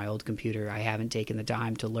Audacity on my old computer. I haven't taken the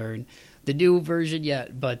time to learn the new version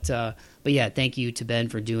yet. But yeah, thank you to Ben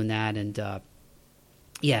for doing that. And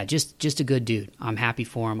yeah, just a good dude. I'm happy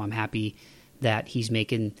for him. I'm happy that he's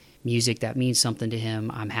making music that means something to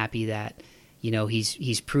him. I'm happy that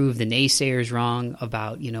he's proved the naysayers wrong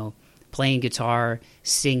about playing guitar,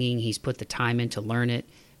 singing. He's put the time in to learn it,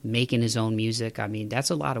 making his own music.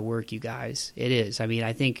 That's a lot of work, you guys. It is.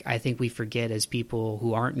 I think we forget as people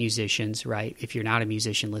who aren't musicians, right? If you're not a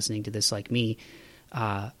musician listening to this like me,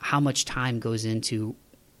 how much time goes into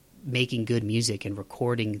making good music and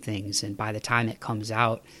recording things. And by the time it comes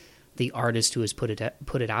out, the artist who has put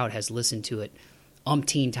it out has listened to it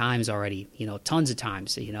umpteen times already, tons of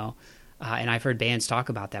times, and I've heard bands talk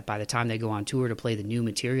about that. By the time they go on tour to play the new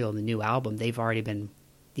material, the new album, they've already been,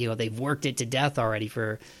 they've worked it to death already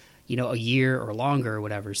for, a year or longer or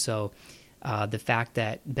whatever. So the fact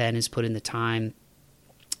that Ben has put in the time,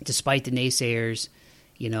 despite the naysayers,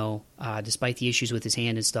 despite the issues with his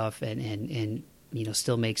hand and stuff, and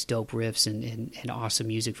still makes dope riffs and awesome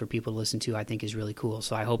music for people to listen to, I think is really cool.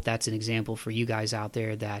 So I hope that's an example for you guys out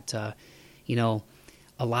there that,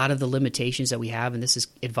 a lot of the limitations that we have, and this is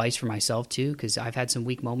advice for myself too, because I've had some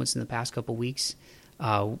weak moments in the past couple weeks,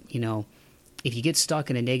 if you get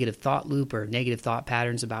stuck in a negative thought loop or negative thought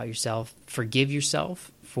patterns about yourself, forgive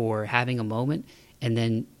yourself for having a moment and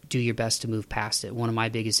then do your best to move past it. One of my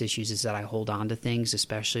biggest issues is that I hold on to things,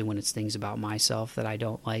 especially when it's things about myself that I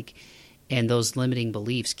don't like. And those limiting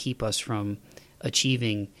beliefs keep us from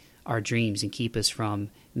achieving our dreams and keep us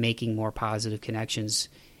from making more positive connections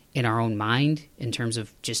in our own mind in terms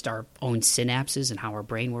of just our own synapses and how our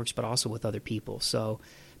brain works, but also with other people. So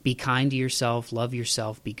be kind to yourself, love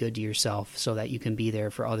yourself, be good to yourself so that you can be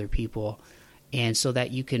there for other people and so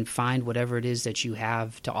that you can find whatever it is that you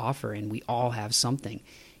have to offer. And we all have something,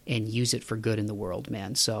 and use it for good in the world,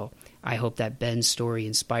 man. So I hope that Ben's story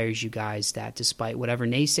inspires you guys that despite whatever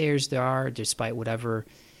naysayers there are, despite whatever,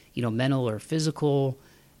 mental or physical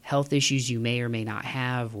health issues you may or may not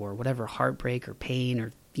have, or whatever heartbreak or pain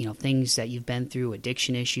or, things that you've been through,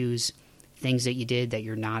 addiction issues, things that you did that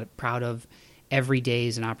you're not proud of, every day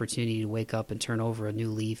is an opportunity to wake up and turn over a new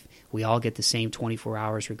leaf. We all get the same 24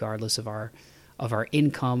 hours regardless of our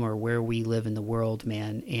income or where we live in the world,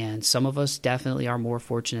 man. And some of us definitely are more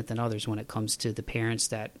fortunate than others when it comes to the parents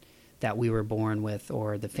that we were born with,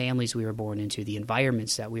 or the families we were born into, the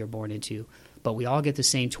environments that we were born into. But we all get the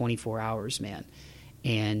same 24 hours, man.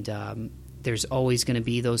 And there's always going to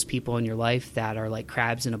be those people in your life that are like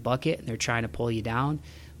crabs in a bucket and they're trying to pull you down.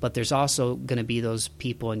 But there's also going to be those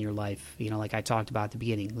people in your life, like I talked about at the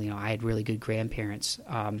beginning. I had really good grandparents,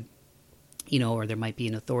 or there might be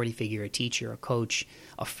an authority figure, a teacher, a coach,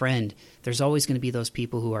 a friend. There's always going to be those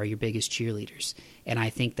people who are your biggest cheerleaders. And I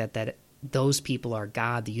think that those people are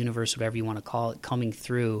God, the universe, whatever you want to call it, coming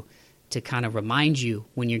through to kind of remind you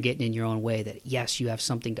when you're getting in your own way that, yes, you have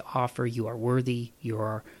something to offer. You are worthy. You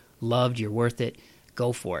are loved. You're worth it.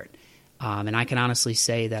 Go for it. And I can honestly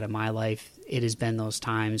say that in my life, it has been those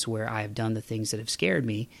times where I have done the things that have scared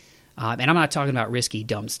me. And I'm not talking about risky,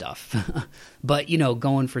 dumb stuff, but,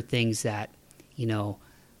 going for things that,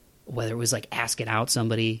 whether it was like asking out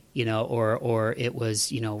somebody, or it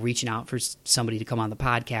was, reaching out for somebody to come on the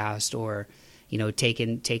podcast, or,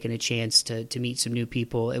 taking a chance to meet some new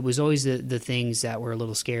people. It was always the things that were a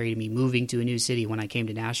little scary to me. Moving to a new city when I came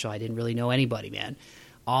to Nashville, I didn't really know anybody, man.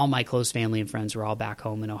 All my close family and friends were all back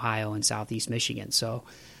home in Ohio and Southeast Michigan. So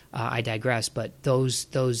I digress. But those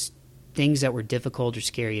things that were difficult or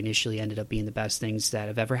scary initially ended up being the best things that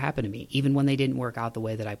have ever happened to me, even when they didn't work out the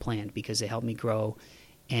way that I planned, because they helped me grow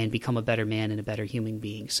and become a better man and a better human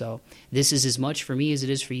being. So this is as much for me as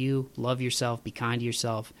it is for you. Love yourself. Be kind to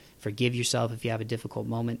yourself. Forgive yourself if you have a difficult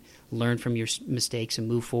moment. Learn from your mistakes and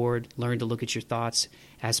move forward. Learn to look at your thoughts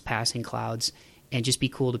as passing clouds. And just be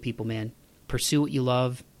cool to people, man. Pursue what you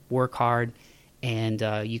love. Work hard. And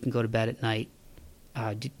you can go to bed at night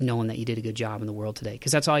knowing that you did a good job in the world today.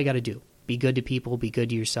 Because that's all you got to do. Be good to people. Be good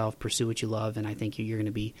to yourself. Pursue what you love. And I think you're going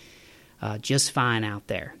to be just fine out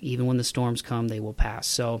there. Even when the storms come, they will pass.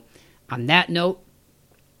 So on that note,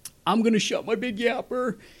 I'm going to shut my big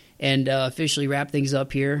yapper and officially wrap things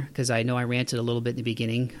up here, because I know I ranted a little bit in the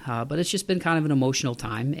beginning, but it's just been kind of an emotional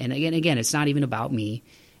time. And again, it's not even about me.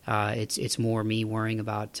 It's more me worrying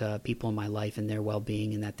about people in my life and their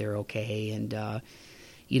well-being and that they're okay. And,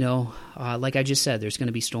 like I just said, there's going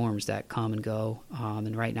to be storms that come and go.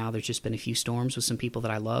 And right now there's just been a few storms with some people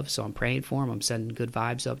that I love. So I'm praying for them. I'm sending good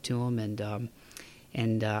vibes up to them, and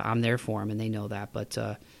I'm there for them, and they know that. But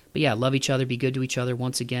yeah, love each other. Be good to each other.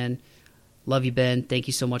 Once again, love you, Ben. Thank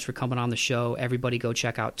you so much for coming on the show. Everybody go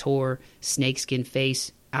check out Torr, Snakeskin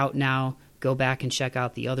Face, out now. Go back and check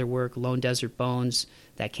out the other work, Lone Desert Bones,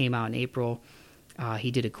 that came out in April.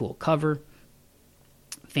 He did a cool cover.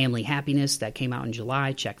 Family Happiness, that came out in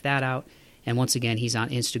July. Check that out. And once again, he's on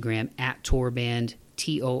Instagram at Torrband,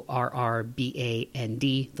 TORRBAND.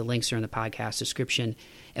 The links are in the podcast description.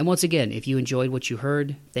 And once again, if you enjoyed what you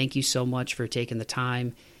heard, thank you so much for taking the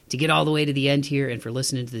time to get all the way to the end here and for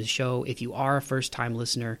listening to the show. If you are a first-time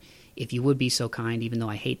listener, if you would be so kind, even though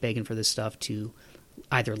I hate begging for this stuff, to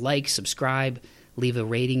either like, subscribe, leave a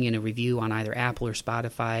rating and a review on either Apple or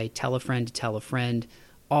Spotify, tell a friend to tell a friend.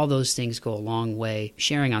 All those things go a long way.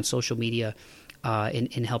 Sharing on social media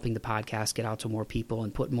in helping the podcast get out to more people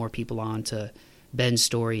and put more people on to Ben's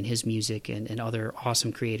story and his music and other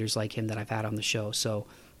awesome creators like him that I've had on the show. So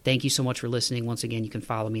thank you so much for listening. Once again, you can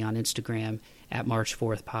follow me on Instagram at March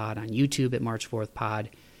 4th Pod, on YouTube at March 4th Pod,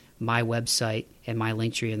 my website and my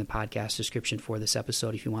link tree in the podcast description for this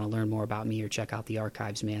episode if you want to learn more about me or check out the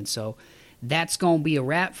archives, man. So That's going to be a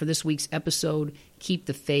wrap for this week's episode. Keep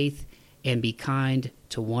the faith and be kind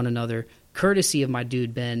to one another. Courtesy of my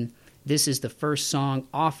dude Ben. This is the first song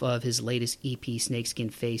off of his latest EP, Snakeskin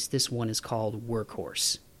Face. This one is called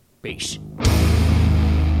Workhorse. Peace.